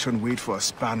expedition wait for a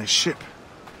Spanish ship.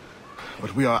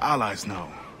 But we are allies now.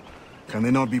 Can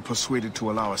they not be persuaded to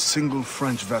allow a single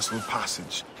French vessel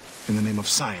passage in the name of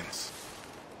science?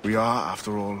 We are,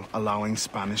 after all, allowing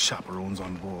Spanish chaperones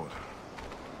on board.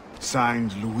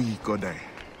 Signed, Louis Godin.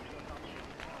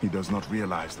 He does not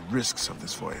realize the risks of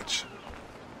this voyage.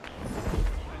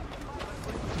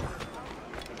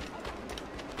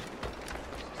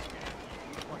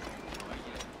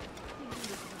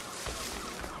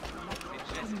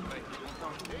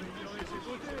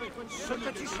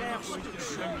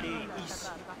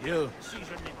 You.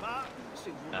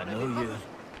 I know you.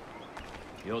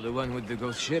 You're the one with the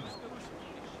ghost ship?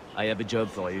 I have a job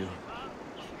for you.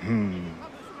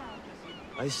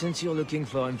 I sense you're looking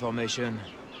for information.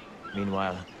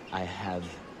 Meanwhile, I have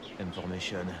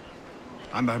information.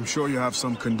 And I'm sure you have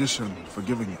some condition for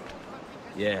giving it.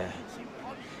 Yeah.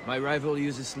 My rival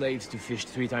uses slaves to fish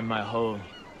 3 times my haul.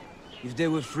 If they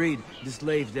were freed, the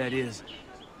slave that is,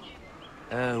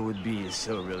 I would be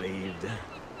so relieved.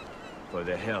 For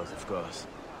their health, of course.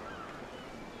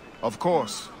 Of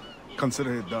course.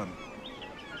 Consider it done.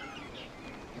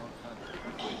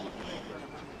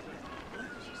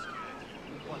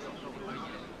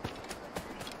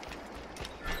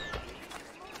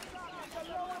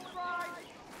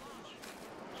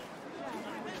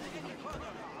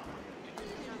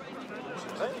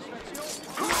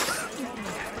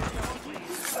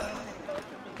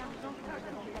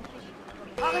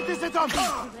 Arrêtez cet homme!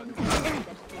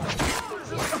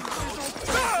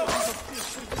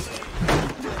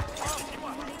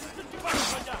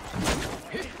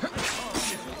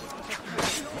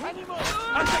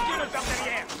 Attaquez-le par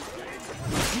derrière!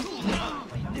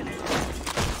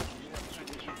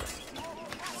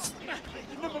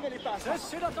 Ne me mêlez pas!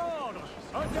 Cessez d'attendre!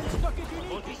 Un tel stock est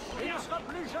unique et ne sera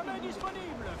plus jamais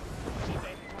disponible!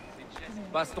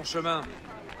 Passe ton chemin.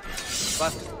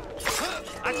 Passe.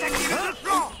 Attaquez-le de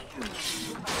flanc!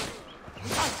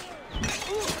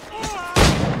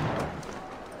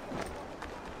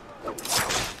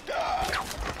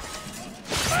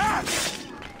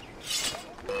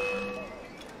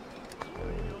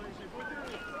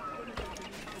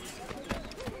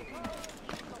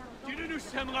 Tu ne nous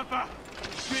sèmeras pas!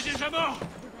 Tu es déjà mort!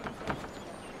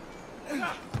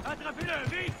 Là! Attrapez-le,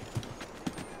 vite!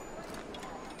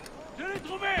 Je l'ai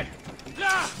trouvé!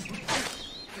 Là!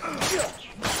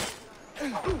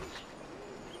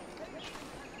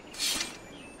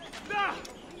 Là!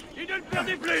 Et ne le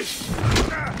perdez plus!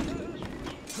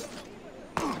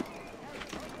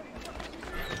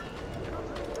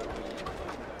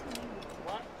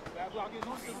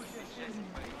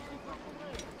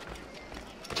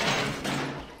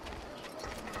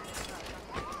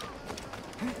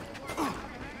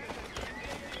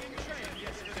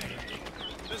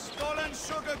 The stolen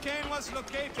sugar cane was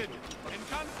located and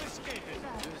confiscated.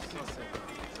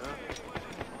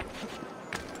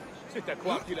 C'est à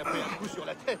croire qu'il a pris un coup sur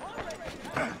la tête!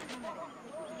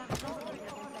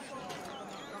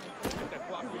 C'est à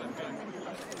croire qu'il a pris un coup sur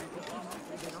la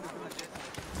tête!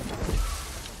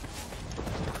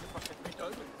 Cette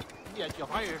méthode, il y a du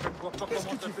vrai, je ne vois pas comment ça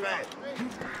se fait!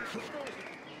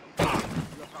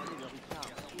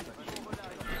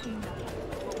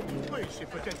 Oui, c'est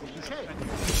peut-être plus cher.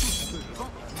 Ce que je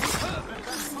vends. Je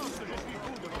pense que je suis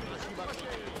fou de vendre si bas.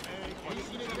 Mais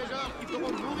ici les trésors qui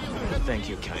feront mourir de jalousie. Thank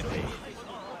you kindly.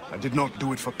 I did not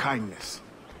do it for kindness.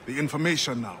 The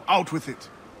information now. Out with it.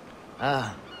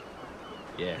 Ah,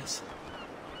 yes.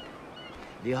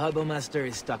 The Harbor Master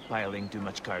is stockpiling too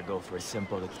much cargo for a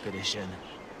simple expedition.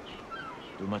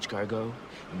 Too much cargo,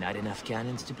 not enough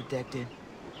cannons to protect it.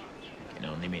 Can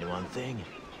only mean one thing.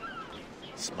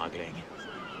 Smuggling.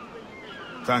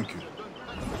 Thank you.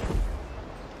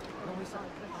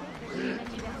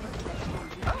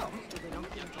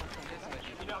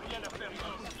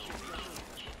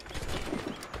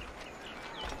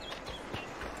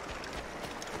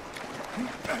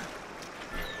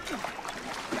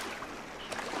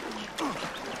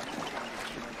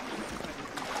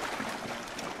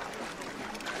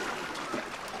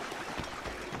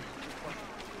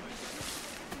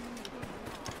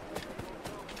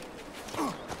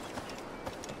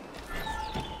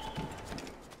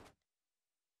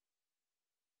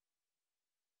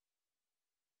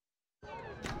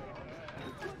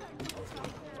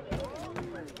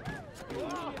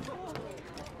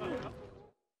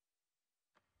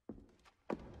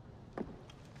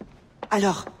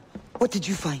 Alors, what did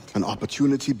you find? An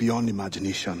opportunity beyond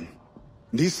imagination.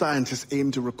 These scientists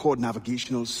aim to record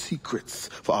navigational secrets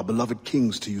for our beloved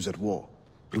kings to use at war.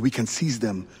 But we can seize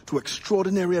them to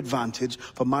extraordinary advantage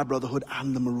for my brotherhood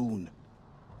and the Maroon.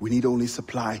 We need only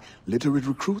supply literate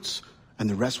recruits, and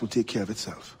the rest will take care of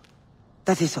itself.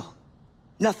 That is all.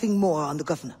 Nothing more on the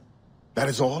governor. That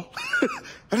is all?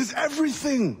 That is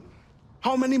everything!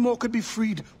 How many more could be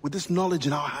freed with this knowledge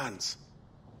in our hands?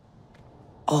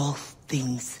 All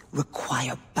things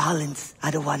require balance,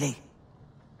 Adewale.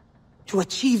 To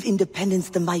achieve independence,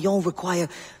 the Mayans require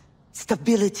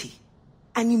stability,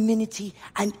 anonymity,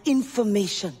 and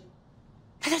information.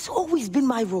 That has always been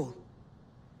my role.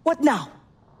 What now?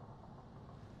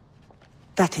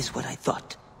 That is what I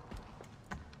thought.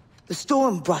 The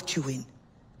storm brought you in,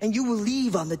 and you will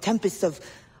leave on the tempest of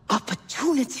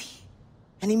opportunity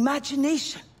and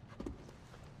imagination.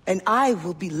 And I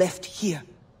will be left here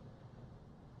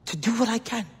to do what I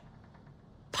can.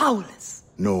 Powerless.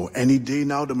 No, any day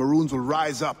now the Maroons will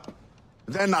rise up.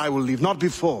 Then I will leave, not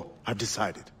before. I've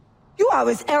decided. You are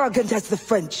as arrogant as the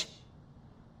French.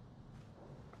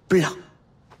 Blanc.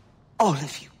 All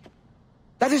of you.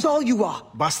 That is all you are.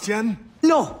 Bastien?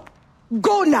 No.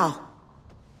 Go now.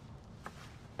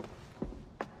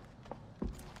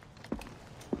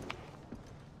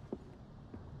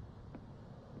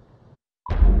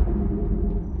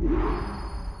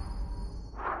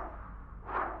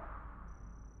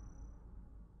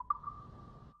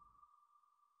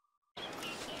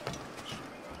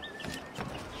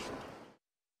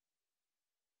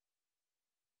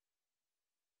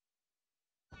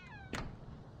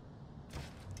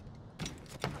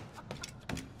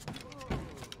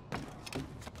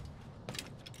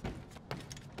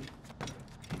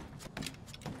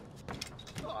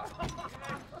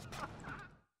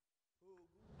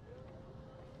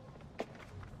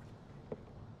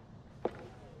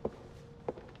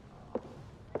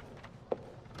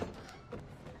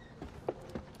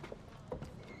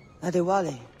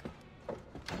 Adewale,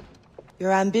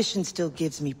 your ambition still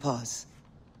gives me pause.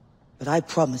 But I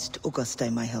promised Auguste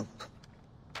my help.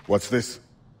 What's this?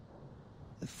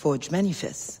 The forged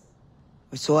manifest.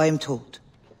 Or so I am told.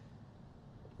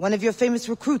 One of your famous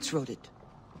recruits wrote it.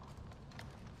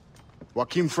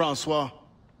 Joachim Francois,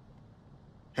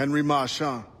 Henry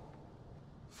Marchand,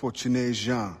 Fortuné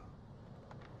Jean.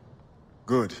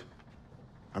 Good.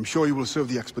 I'm sure you will serve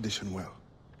the expedition well.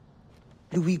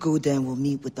 Louis Gaudin will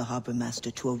meet with the harbor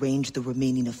master to arrange the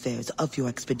remaining affairs of your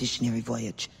expeditionary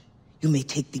voyage. You may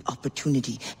take the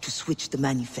opportunity to switch the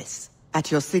manifest. At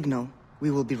your signal,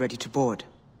 we will be ready to board.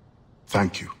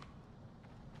 Thank you.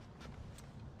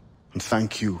 And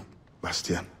thank you,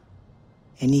 Bastien.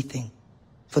 Anything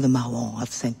for the Mahon of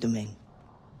Saint-Domingue.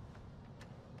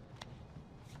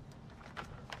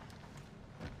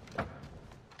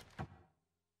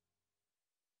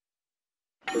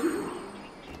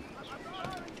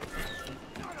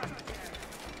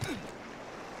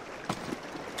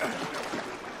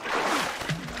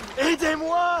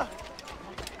 Aidez-moi!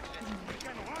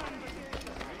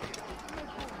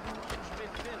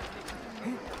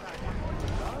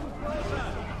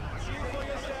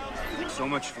 Thanks so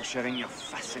much for sharing your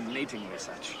fascinating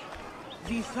research.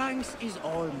 The thanks is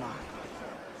all mine.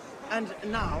 And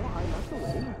now I'm on the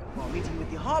way for a meeting with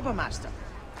the harbor master.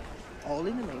 All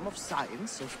in the name of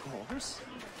science, of course.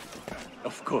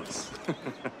 Of course.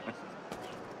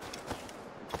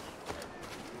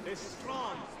 A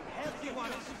strong, healthy one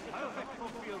is perfect for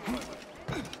field work.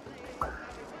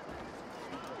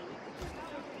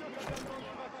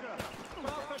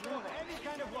 Perfect for any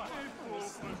kind of work.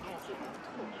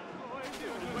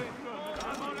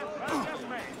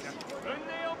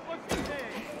 Venez en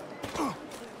profiter.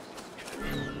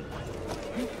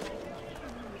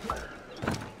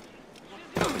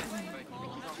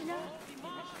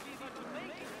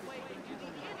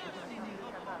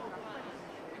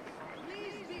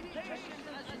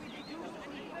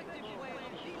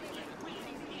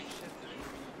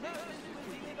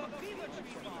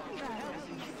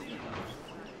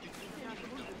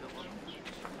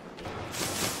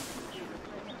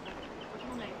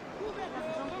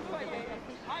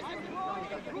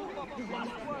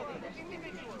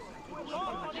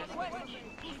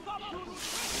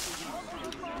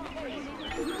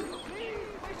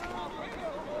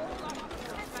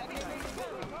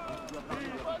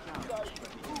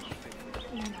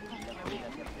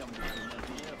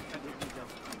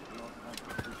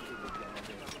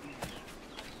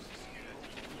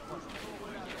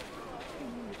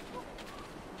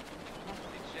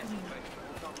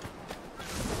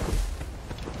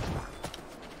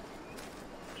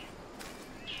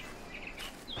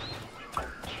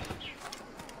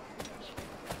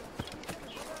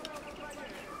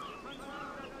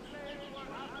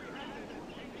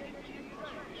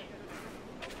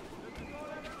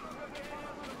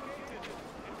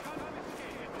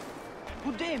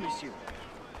 Good day, monsieur.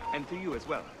 And to you as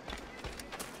well.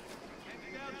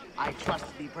 I trust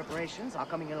the preparations are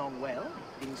coming along well.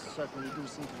 Things certainly do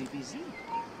seem to be busy.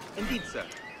 Indeed, sir.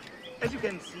 As you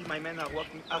can see, my men are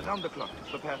working around the clock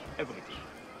to prepare everything.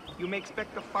 You may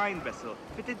expect a fine vessel,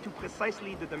 fitted to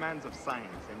precisely the demands of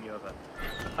science and your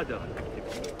other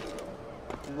activities.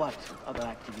 What other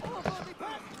activities?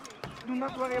 Do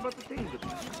not worry about the things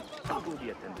that will be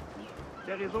attended to.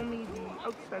 There is only the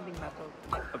outstanding matter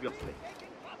of your slave.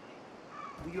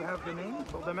 Do you have the name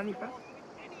for the manifest?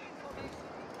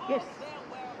 Yes,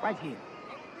 right here.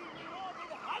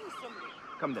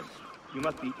 Come then. You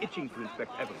must be itching to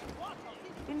inspect everything.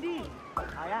 Indeed,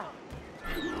 I am.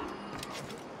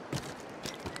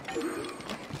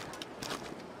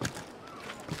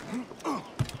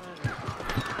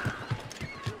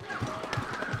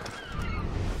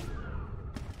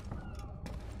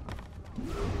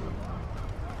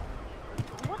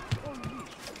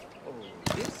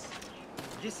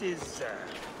 This is,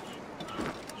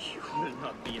 you will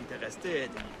not be interested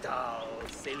in dull,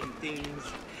 sailing things.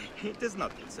 It does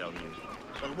not concern you.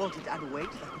 Well, won't it add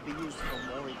weight that could be used for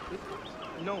more equipment?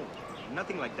 No,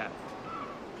 nothing like that.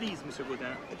 Please, Monsieur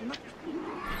Gaudin, do not...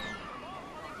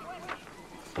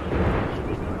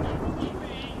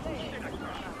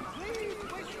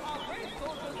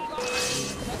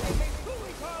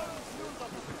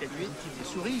 Des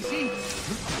souris ici.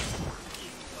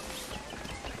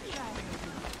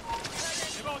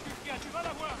 Tu vas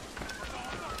la voir.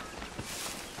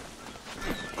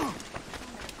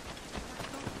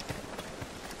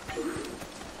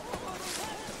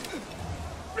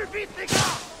 Plus vite, les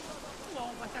gars!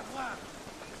 On va t'avoir.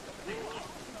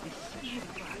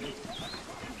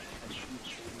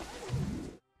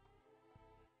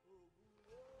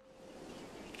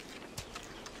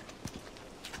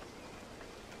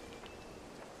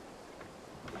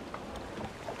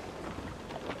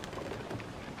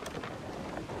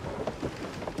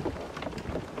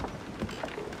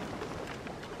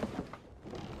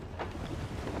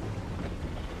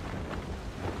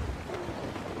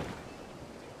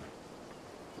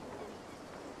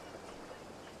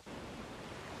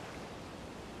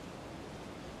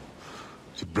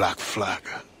 The Black Flag.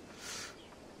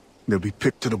 They'll be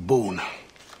picked to the bone.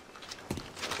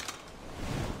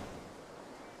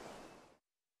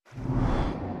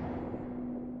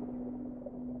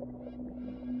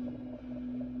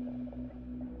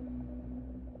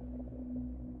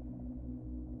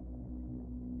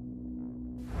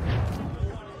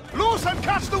 Loose and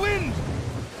catch the wind!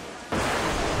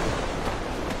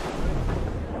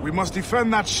 We must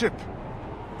defend that ship.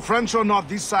 French or not,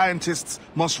 these scientists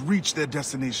must reach their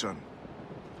destination.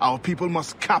 Our people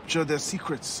must capture their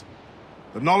secrets.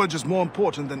 The knowledge is more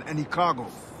important than any cargo.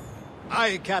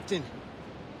 Aye, Captain.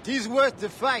 'Tis worth the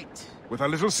fight. With a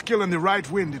little skill in the right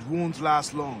wind, it won't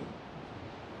last long.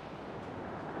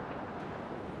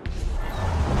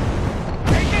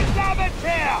 Take it,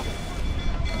 Saboteur!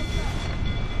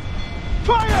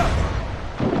 Fire!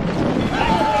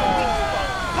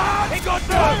 He got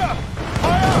fire!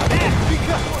 Fire!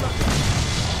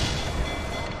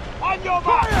 On your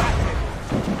mark!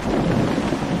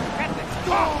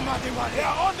 They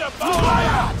are on the bow!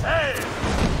 Fire! Hey!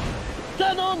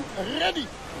 Cannon ready!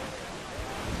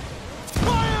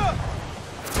 Fire!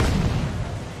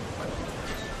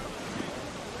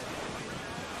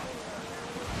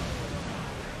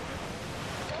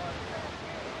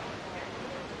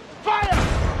 Fire!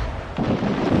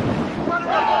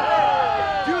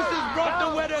 Deuces brought the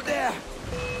weather there!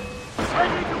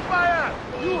 Ready to fire!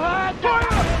 You heard?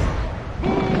 Fire!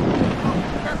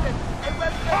 Captain, a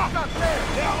well-placed shot there!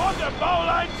 They are on the bow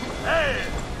line! Hey!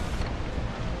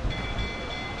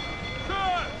 Sir!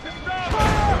 Sit down!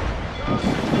 Fire!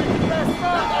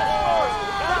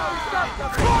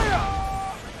 Fire!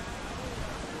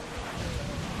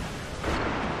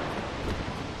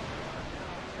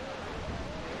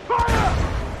 Fire!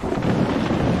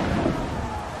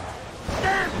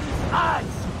 Damn these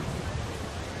eyes!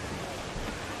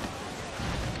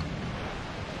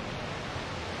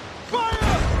 Fire!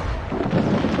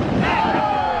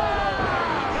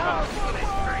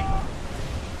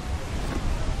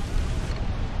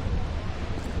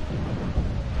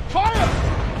 Fire!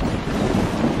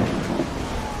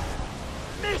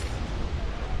 Miss!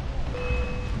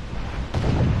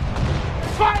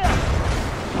 Fire!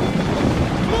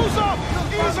 Close up!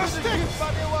 Ease a stick!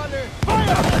 Fire!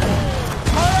 Fire!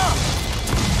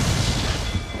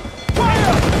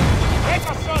 Fire! Take a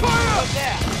shot Fire! over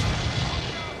there!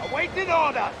 Awaiting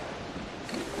orders!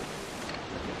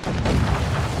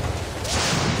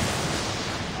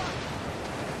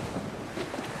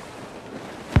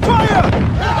 Fire!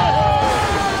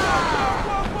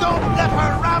 Don't let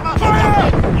her ram us!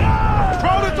 Fire!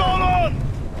 Crowd it all on!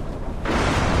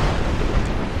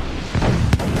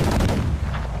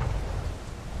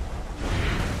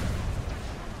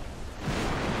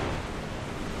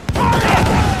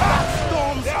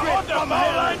 Storm straight from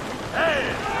hell! Hey!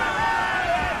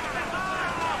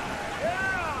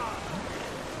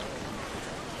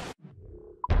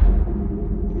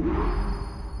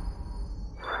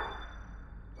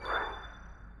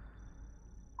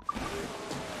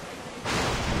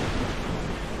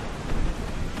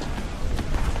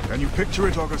 Can you picture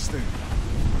it, Augustine?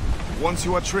 Once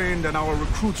you are trained and our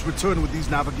recruits return with these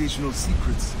navigational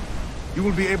secrets, you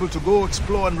will be able to go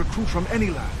explore and recruit from any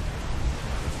land.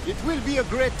 It will be a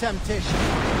great temptation.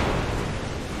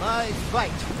 My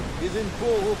fight is in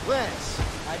Port-au-Prince,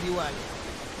 Adiwali.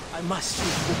 I must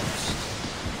see first.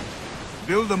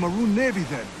 Build a Maroon Navy,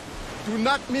 then. Do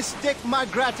not mistake my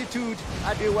gratitude,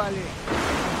 Adewale.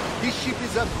 This ship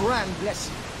is a grand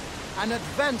blessing. An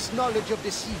advanced knowledge of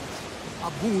the seas. A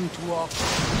boon to our cause.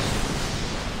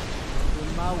 The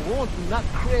Mawon do not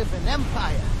crave an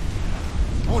empire.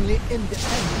 Only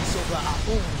independence over our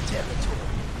own territory.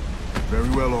 Very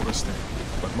well, Augustine.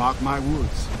 But mark my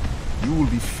words. You will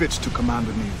be fit to command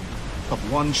a navy. Of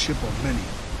one ship or many,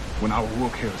 when our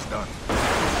work here is done.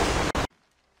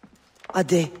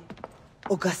 Ade,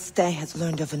 Augustin has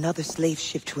learned of another slave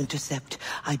ship to intercept.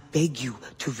 I beg you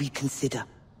to reconsider.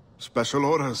 Special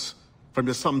orders from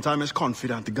your sometimes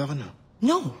confidant, the governor.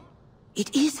 No,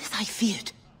 it is as I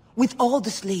feared. With all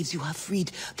the slaves you have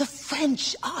freed, the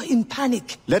French are in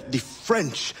panic. Let the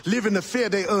French live in the fear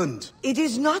they earned. It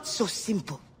is not so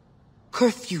simple.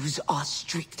 Curfews are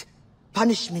strict.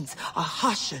 Punishments are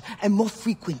harsher and more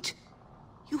frequent.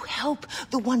 You help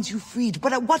the ones you freed,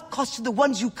 but at what cost to the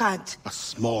ones you can't? A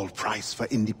small price for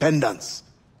independence.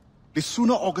 The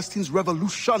sooner Augustine's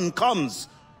revolution comes,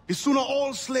 the sooner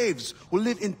all slaves will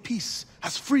live in peace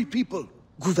as free people.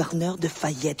 Gouverneur de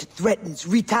Fayet threatens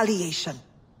retaliation.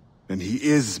 Then he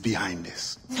is behind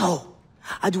this. No,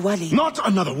 Adwale. Not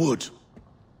another word.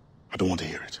 I don't want to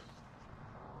hear it.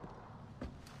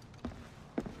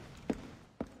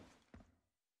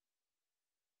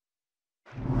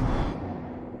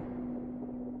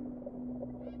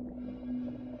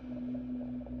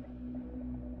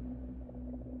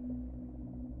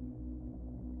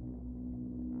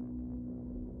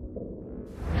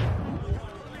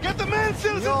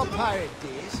 In your pirate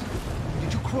days,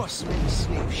 did you cross many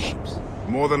slave ships?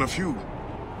 More than a few.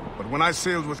 But when I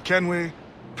sailed with Kenway,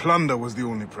 plunder was the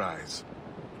only prize.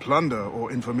 Plunder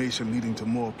or information leading to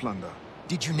more plunder.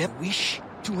 Did you never wish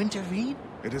to intervene?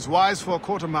 It is wise for a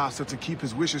quartermaster to keep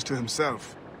his wishes to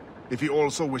himself, if he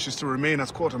also wishes to remain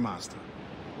as quartermaster.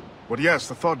 But yes,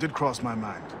 the thought did cross my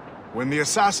mind. When the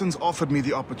assassins offered me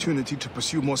the opportunity to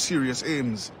pursue more serious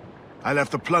aims, I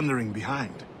left the plundering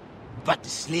behind. But the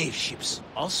slave ships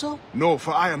also? No,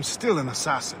 for I am still an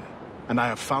assassin, and I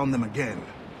have found them again.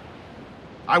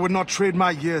 I would not trade my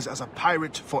years as a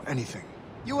pirate for anything.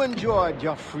 You enjoyed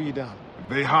your freedom.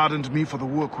 They hardened me for the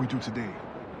work we do today.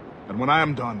 And when I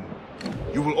am done,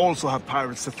 you will also have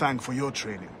pirates to thank for your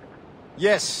training.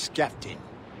 Yes, Captain.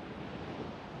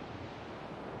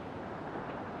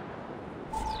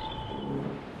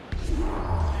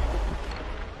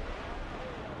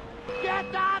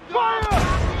 Get that fire!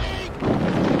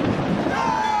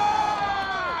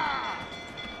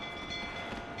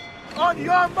 On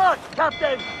your mark,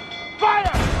 Captain!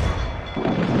 Fire!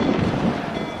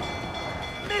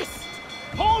 Missed!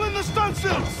 Hole in the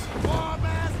stunsails!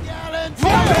 Foremast gallant!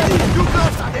 Fire! You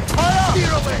got it! Fire!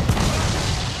 Steer away!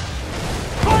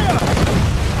 Fire!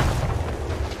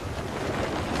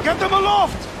 Get them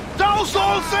aloft! Douse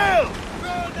all sail!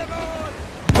 Roll them on!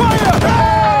 Fire!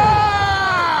 Ah!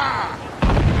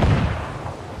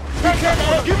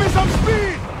 Give me some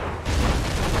speed!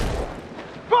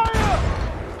 Fire!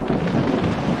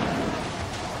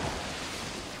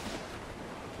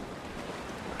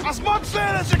 As much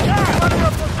sail as you can!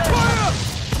 Fire!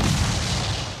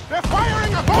 They're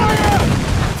firing a fire!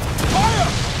 Fire!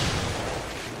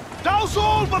 Douse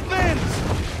all but thins!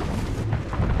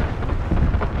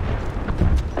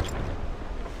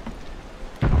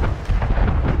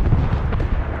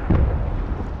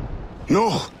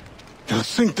 No! They'll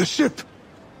sink the ship!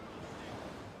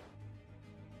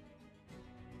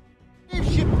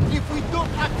 Ship if we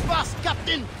don't act fast,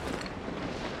 Captain!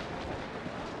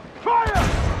 Fire!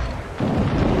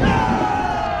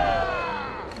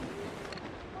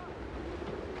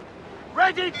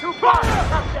 Ready to fire,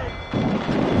 Captain!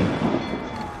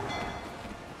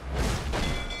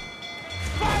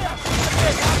 Fire!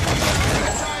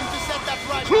 Time to set that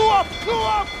right. Clue up! Clue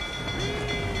up!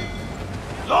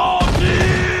 Lordy!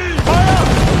 Fire!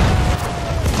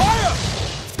 Fire!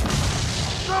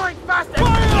 Going faster!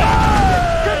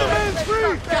 Fire! Get the men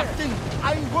free! Captain,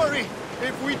 I'm worried.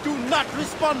 If we do not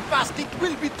respond fast, it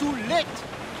will be too late.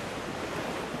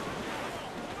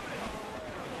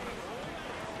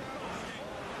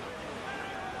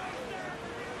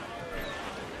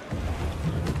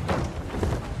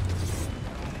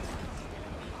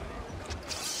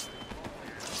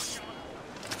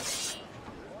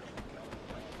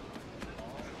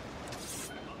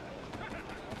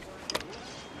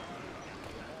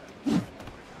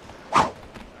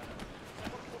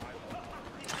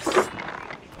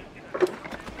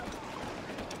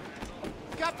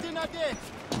 Captain Ade,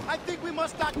 I think we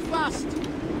must act fast.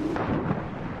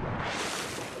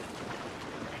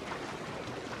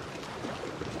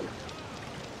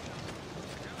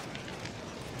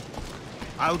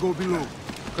 I'll go below.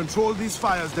 Control these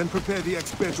fires, then prepare the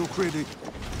expeto credit.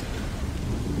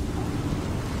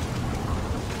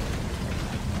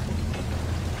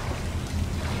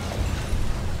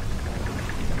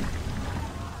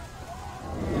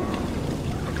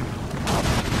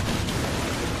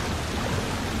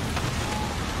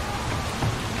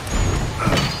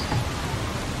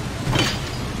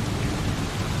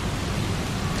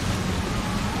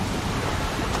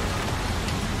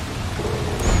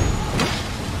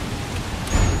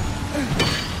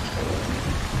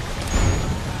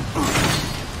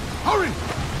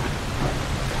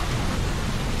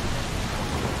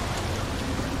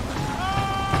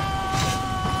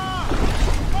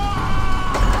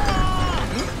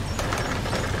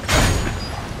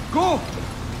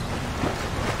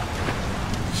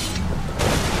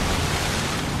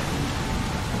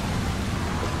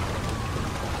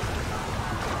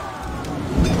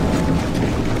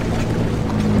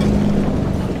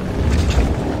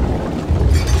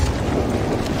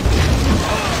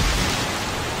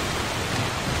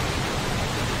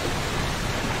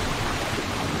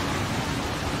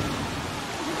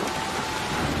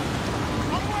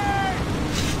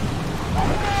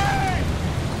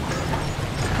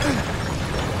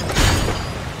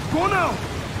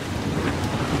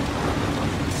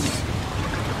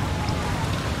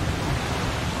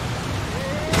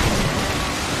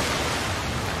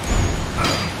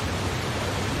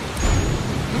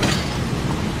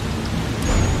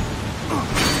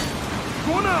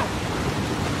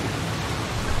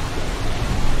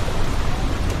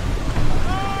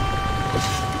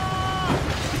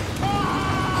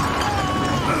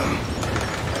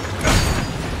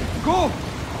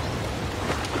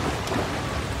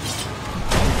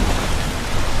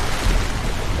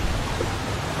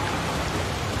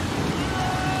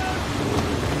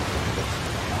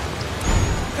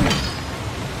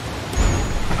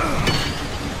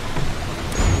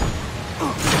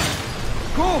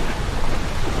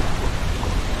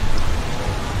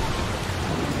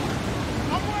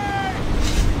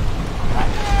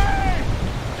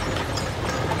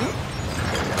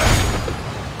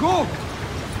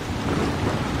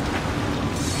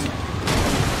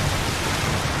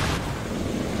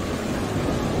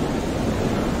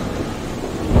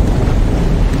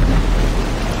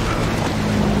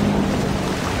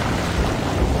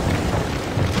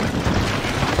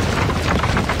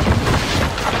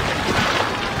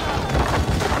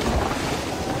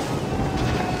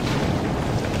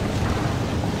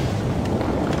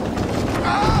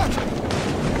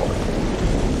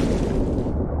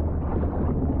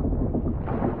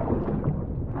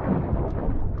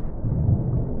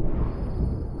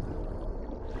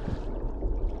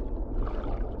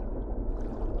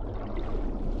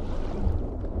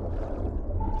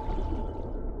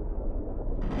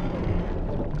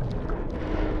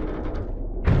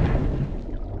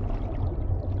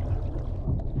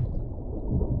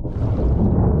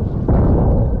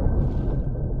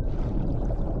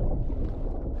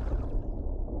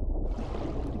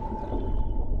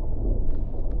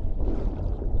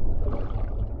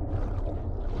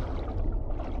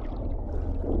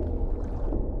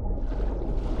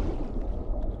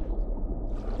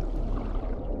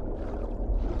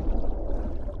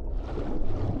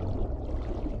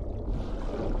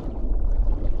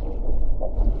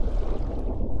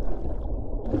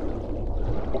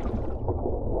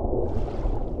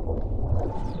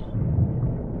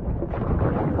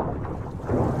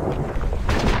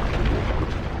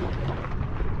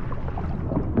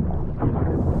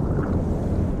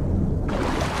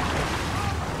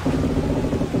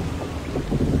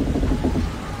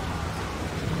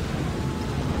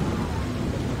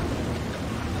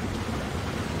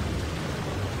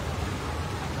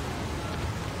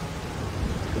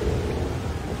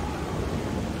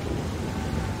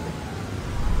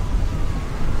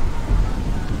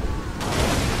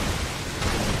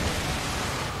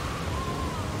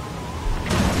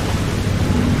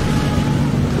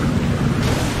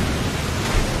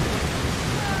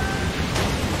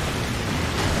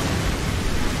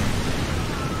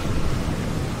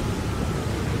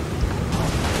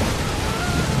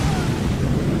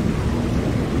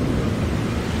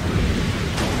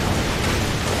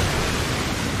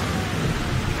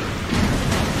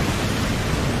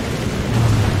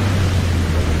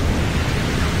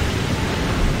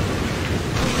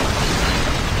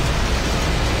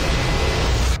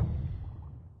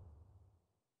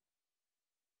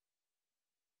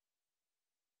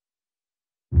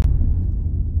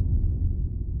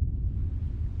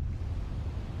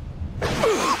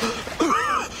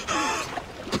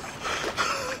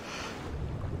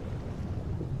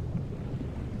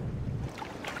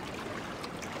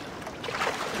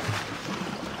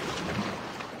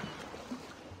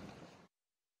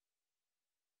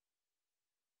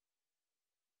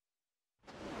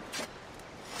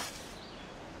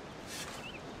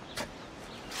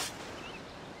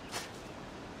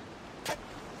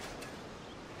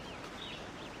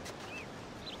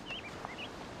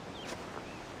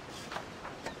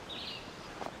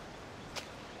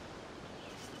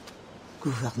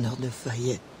 Gouverneur de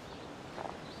Fayet.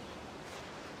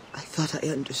 I thought I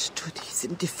understood his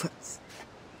indifference.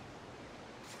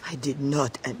 I did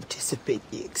not anticipate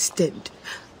the extent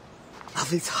of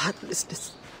his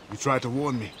heartlessness. You tried to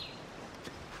warn me.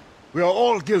 We are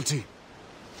all guilty.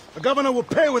 The governor will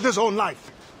pay with his own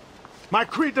life. My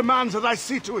creed demands that I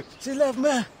see to it. C'est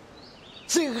l'avement.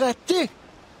 C'est raté.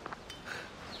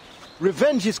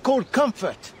 Revenge is cold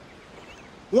comfort.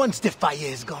 Once the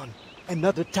Fayet is gone,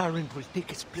 another tyrant will take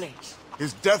his place.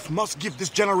 His death must give this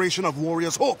generation of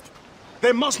warriors hope.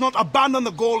 They must not abandon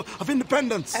the goal of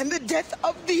independence. And the death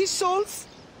of these souls?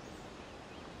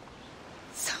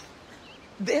 Some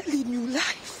barely knew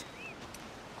life.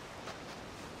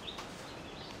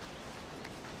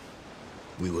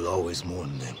 We will always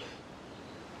mourn them.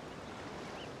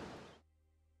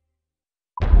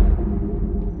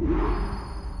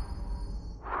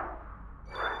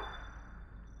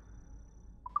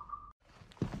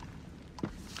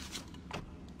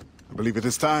 I believe it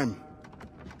is time.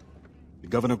 The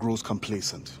governor grows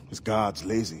complacent, his guards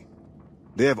lazy.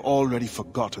 They have already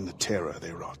forgotten the terror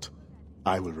they wrought.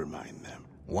 I will remind them.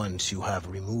 Once you have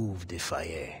removed the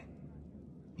Fayet,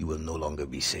 you will no longer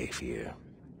be safe here.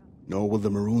 Nor will the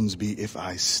Maroons be if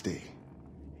I stay.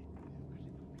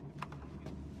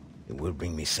 It will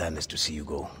bring me sadness to see you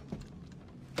go.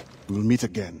 We will meet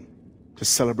again to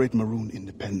celebrate Maroon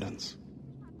independence.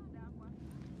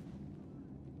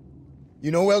 You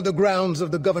know well the grounds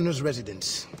of the governor's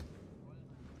residence.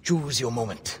 Choose your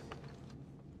moment.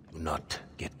 Do not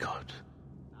get caught.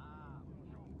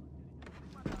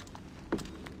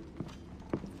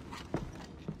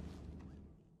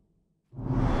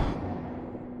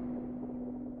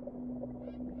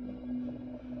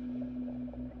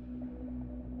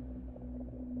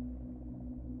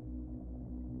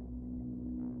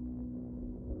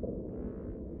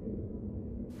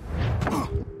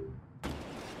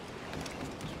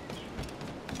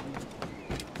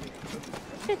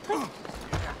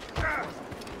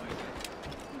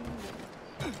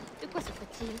 De quoi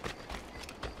s'agit-il?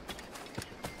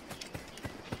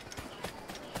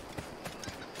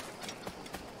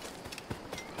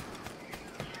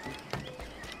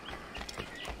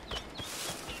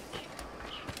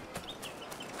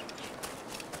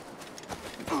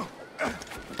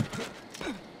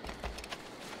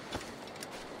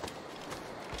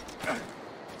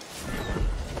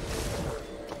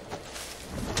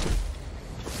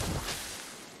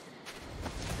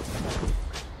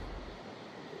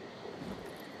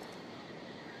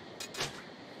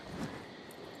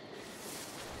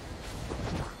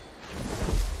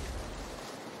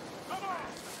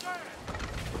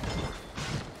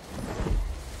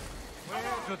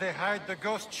 Do they hide the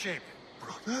ghost ship?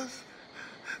 Brothers,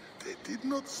 they did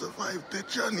not survive the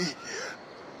journey.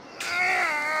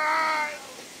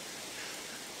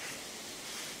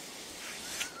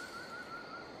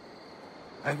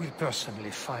 I will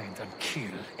personally find and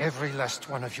kill every last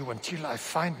one of you until I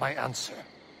find my answer.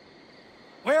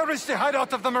 Where is the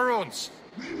hideout of the Maroons?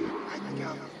 I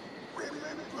can't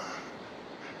remember.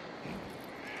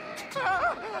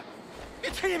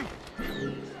 It's him!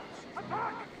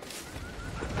 Attack!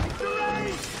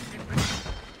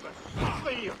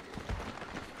 Victory!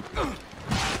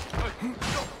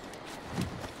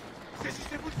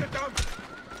 Saisissez-vous de cet homme!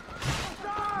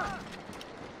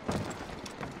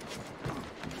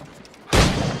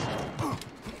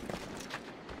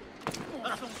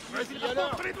 Vas-y,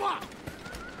 alors! Les doigts!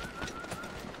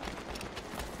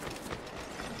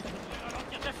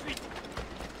 Ralentir ta fuite!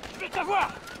 Je vais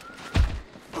t'avoir!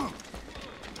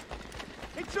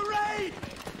 It's a raid!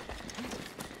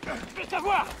 Je vais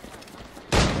t'avoir!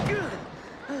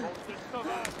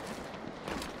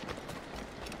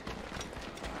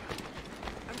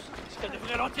 Ça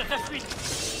devrait ralentir ta fuite!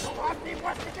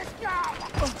 Ramenez-moi cet esclave!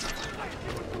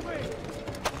 Laissez-vous trouver!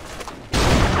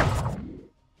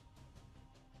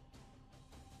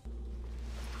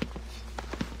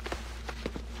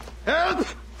 Help!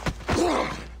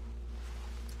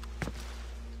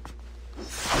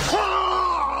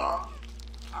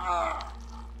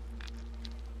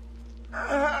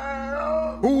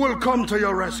 Who will come to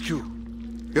your rescue?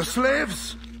 Your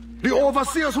slaves? The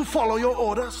overseers who follow your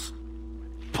orders?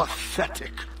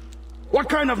 Pathetic. What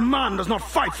kind of man does not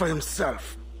fight for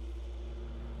himself?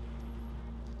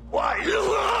 Why?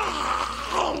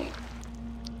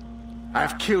 I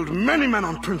have killed many men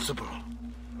on principle,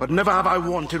 but never have I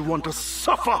wanted one to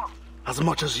suffer as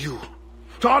much as you.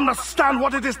 To understand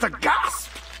what it is to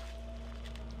gasp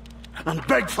and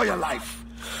beg for your life,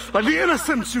 like the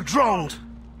innocents you drowned.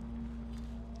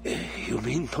 You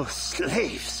mean those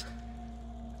slaves?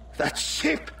 That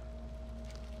ship?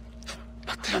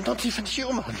 But They're not even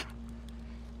human.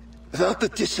 Without the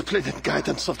discipline and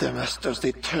guidance of their masters,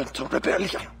 they turn to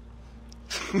rebellion.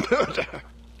 Murder.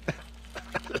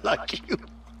 Like you.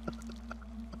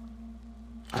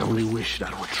 I only wish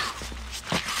that were true.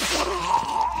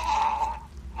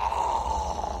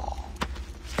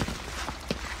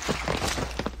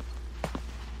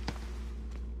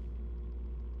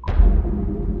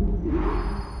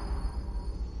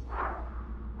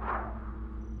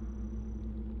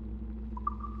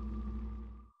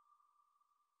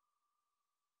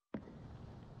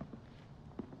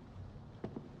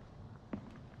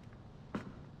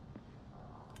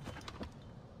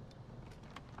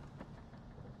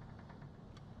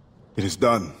 It is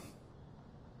done.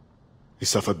 He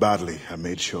suffered badly. I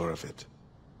made sure of it.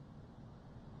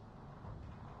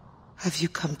 Have you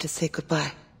come to say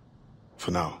goodbye? For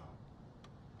now.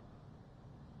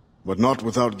 But not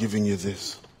without giving you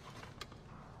this.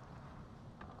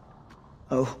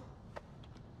 Oh.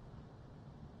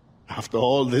 After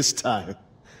all this time,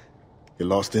 you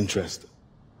lost interest.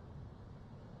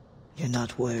 You're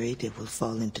not worried it will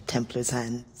fall into Templar's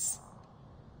hands?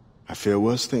 I fear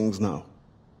worse things now.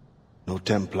 No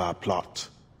Templar plot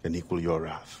can equal your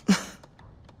wrath.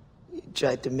 You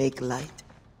tried to make light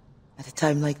at a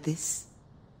time like this?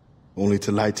 Only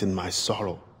to lighten my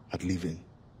sorrow at leaving.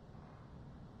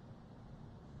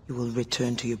 You will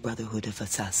return to your Brotherhood of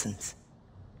Assassins,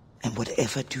 and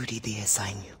whatever duty they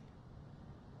assign you.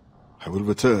 I will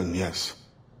return, yes.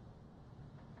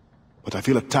 But I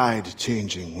feel a tide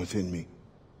changing within me.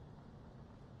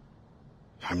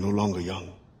 I'm no longer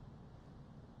young.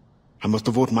 I must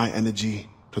devote my energy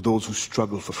to those who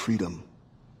struggle for freedom.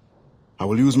 I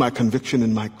will use my conviction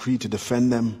and my creed to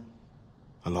defend them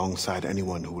alongside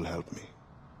anyone who will help me.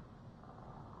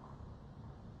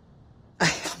 I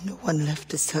have no one left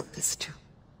to sell this to.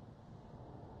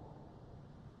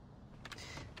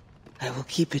 I will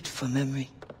keep it for memory.